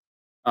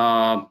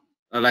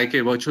 Like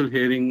a virtual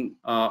hearing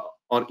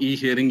or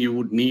e-hearing, you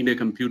would need a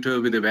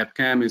computer with a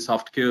webcam, a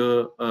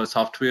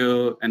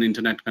software, and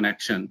internet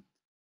connection.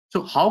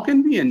 So how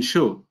can we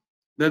ensure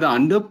that the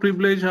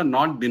underprivileged are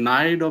not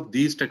denied of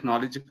these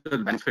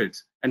technological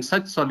benefits and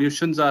such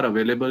solutions are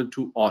available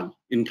to all,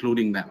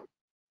 including them?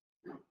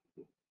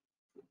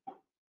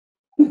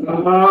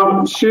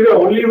 See, the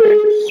only way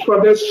is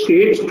for the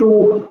state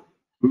to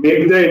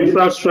make the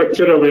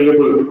infrastructure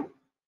available.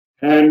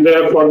 And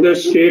for the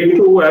state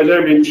to, as I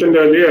mentioned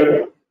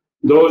earlier,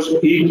 those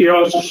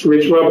e-kiosks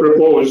which were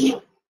proposed,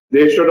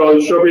 they should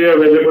also be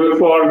available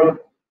for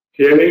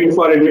hearing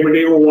for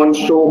anybody who wants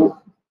to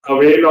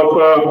avail of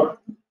a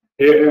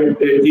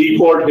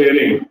e-court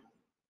hearing.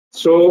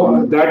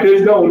 So that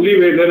is the only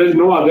way. There is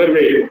no other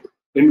way.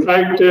 In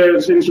fact,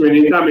 since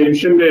Vanita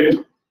mentioned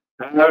it,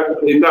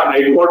 in the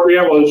High Court, we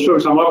have also,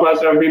 some of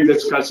us have been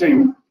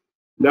discussing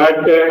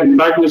that, in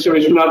fact, Mr.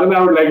 Viswanathan,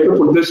 I would like to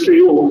put this to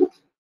you,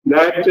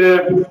 that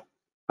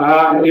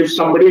if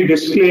somebody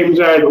disclaims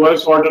an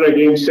adverse order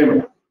against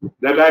him,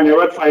 that I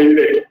never filed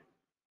it,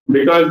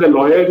 because the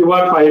lawyers who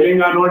are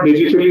filing are not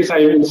digitally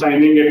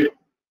signing it.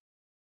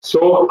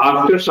 So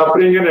after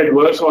suffering an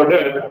adverse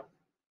order,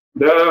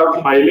 the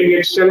filing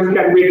itself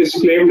can be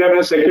disclaimed and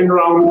a second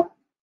round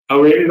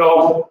availed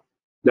of.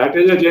 That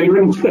is a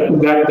genuine,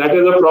 that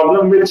is a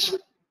problem which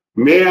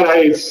may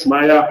arise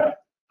by a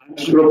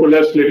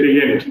unscrupulous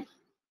litigant.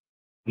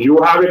 You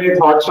have any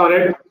thoughts on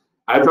it?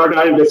 I thought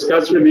I'll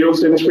discuss with you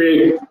since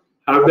we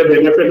have the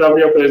benefit of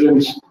your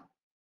presence.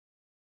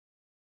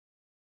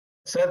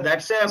 Sir,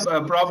 that's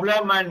a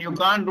problem, and you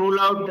can't rule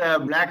out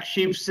black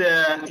sheep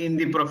in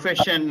the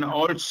profession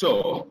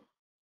also.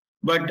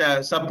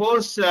 But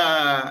suppose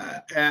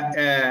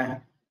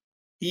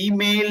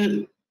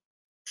email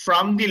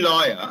from the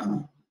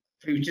lawyer,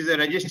 which is a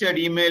registered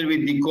email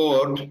with the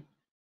court,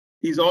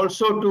 is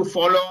also to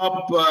follow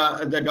up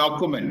the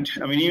document.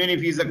 I mean, even if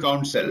he's a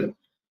counsel.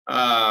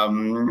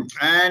 And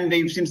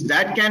since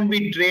that can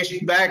be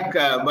traced back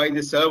by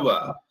the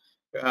server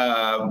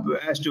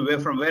as to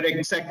from where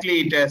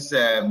exactly it has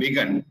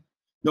begun,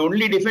 the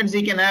only defense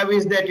he can have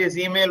is that his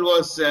email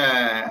was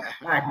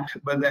hacked,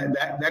 but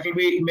that will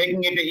be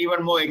making it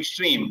even more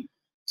extreme.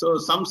 So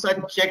some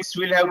such checks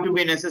will have to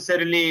be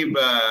necessarily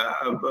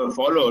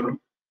followed,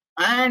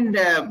 and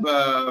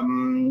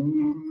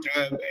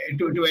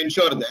to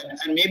ensure that.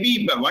 And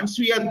maybe once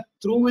we are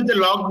through with the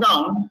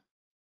lockdown,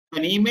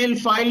 an email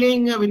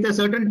filing with a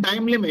certain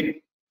time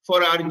limit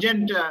for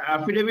urgent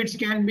affidavits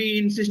can be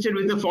insisted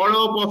with the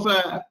follow-up of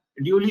a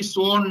duly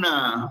sworn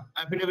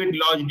affidavit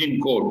lodged in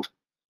court.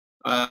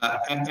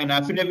 An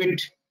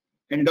affidavit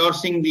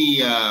endorsing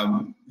the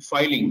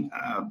filing,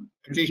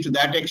 at least to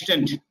that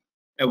extent,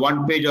 a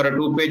 1-page or a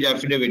 2-page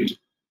affidavit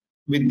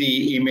with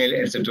the email,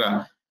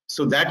 etc.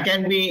 So that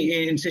can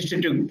be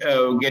insisted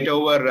to get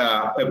over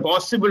a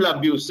possible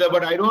abuse.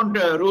 But I don't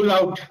rule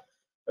out.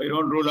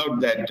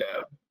 That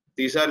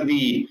these are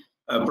the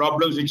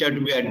problems which have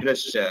to be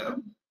addressed.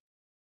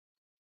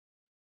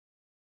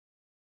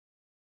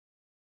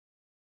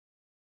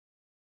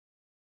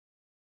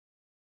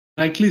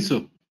 Rightly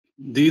so.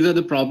 These are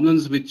the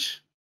problems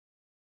which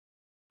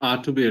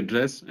are to be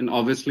addressed, and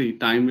obviously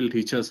time will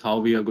teach us how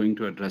we are going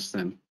to address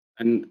them,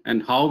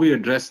 and how we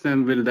address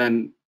them will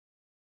then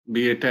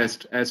be a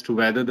test as to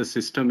whether the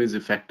system is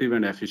effective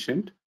and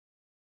efficient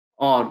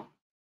or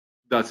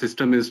the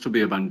system is to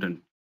be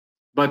abandoned.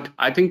 But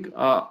I think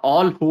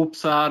all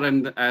hopes are,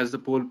 and as the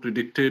poll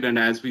predicted and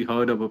as we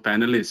heard of a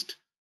panelist,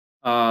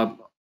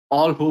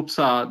 all hopes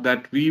are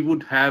that we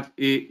would have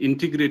a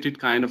integrated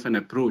kind of an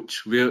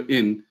approach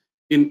wherein,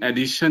 in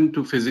addition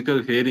to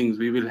physical hearings,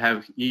 we will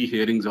have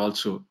e-hearings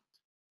also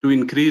to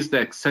increase the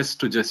access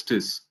to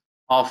justice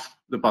of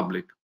the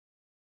public.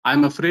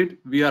 I'm afraid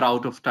we are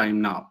out of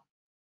time now.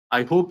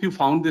 I hope you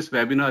found this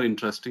webinar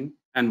interesting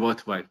and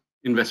worthwhile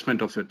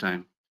investment of your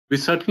time. We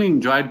certainly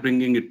enjoyed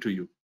bringing it to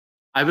you.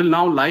 I will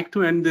now like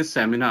to end this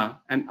seminar,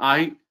 and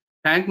I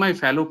thank my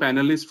fellow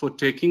panelists for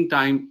taking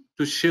time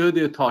to share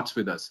their thoughts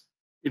with us.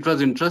 It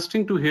was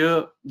interesting to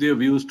hear their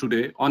views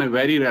today on a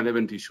very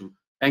relevant issue.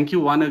 Thank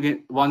you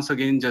once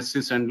again,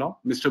 Justice Endlaw,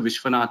 Mr.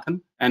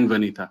 Viswanathan, and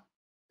Vanita.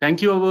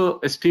 Thank you, our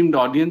esteemed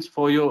audience,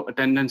 for your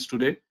attendance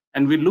today,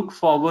 and we look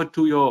forward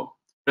to your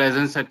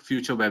presence at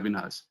future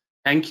webinars.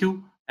 Thank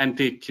you and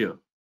take care.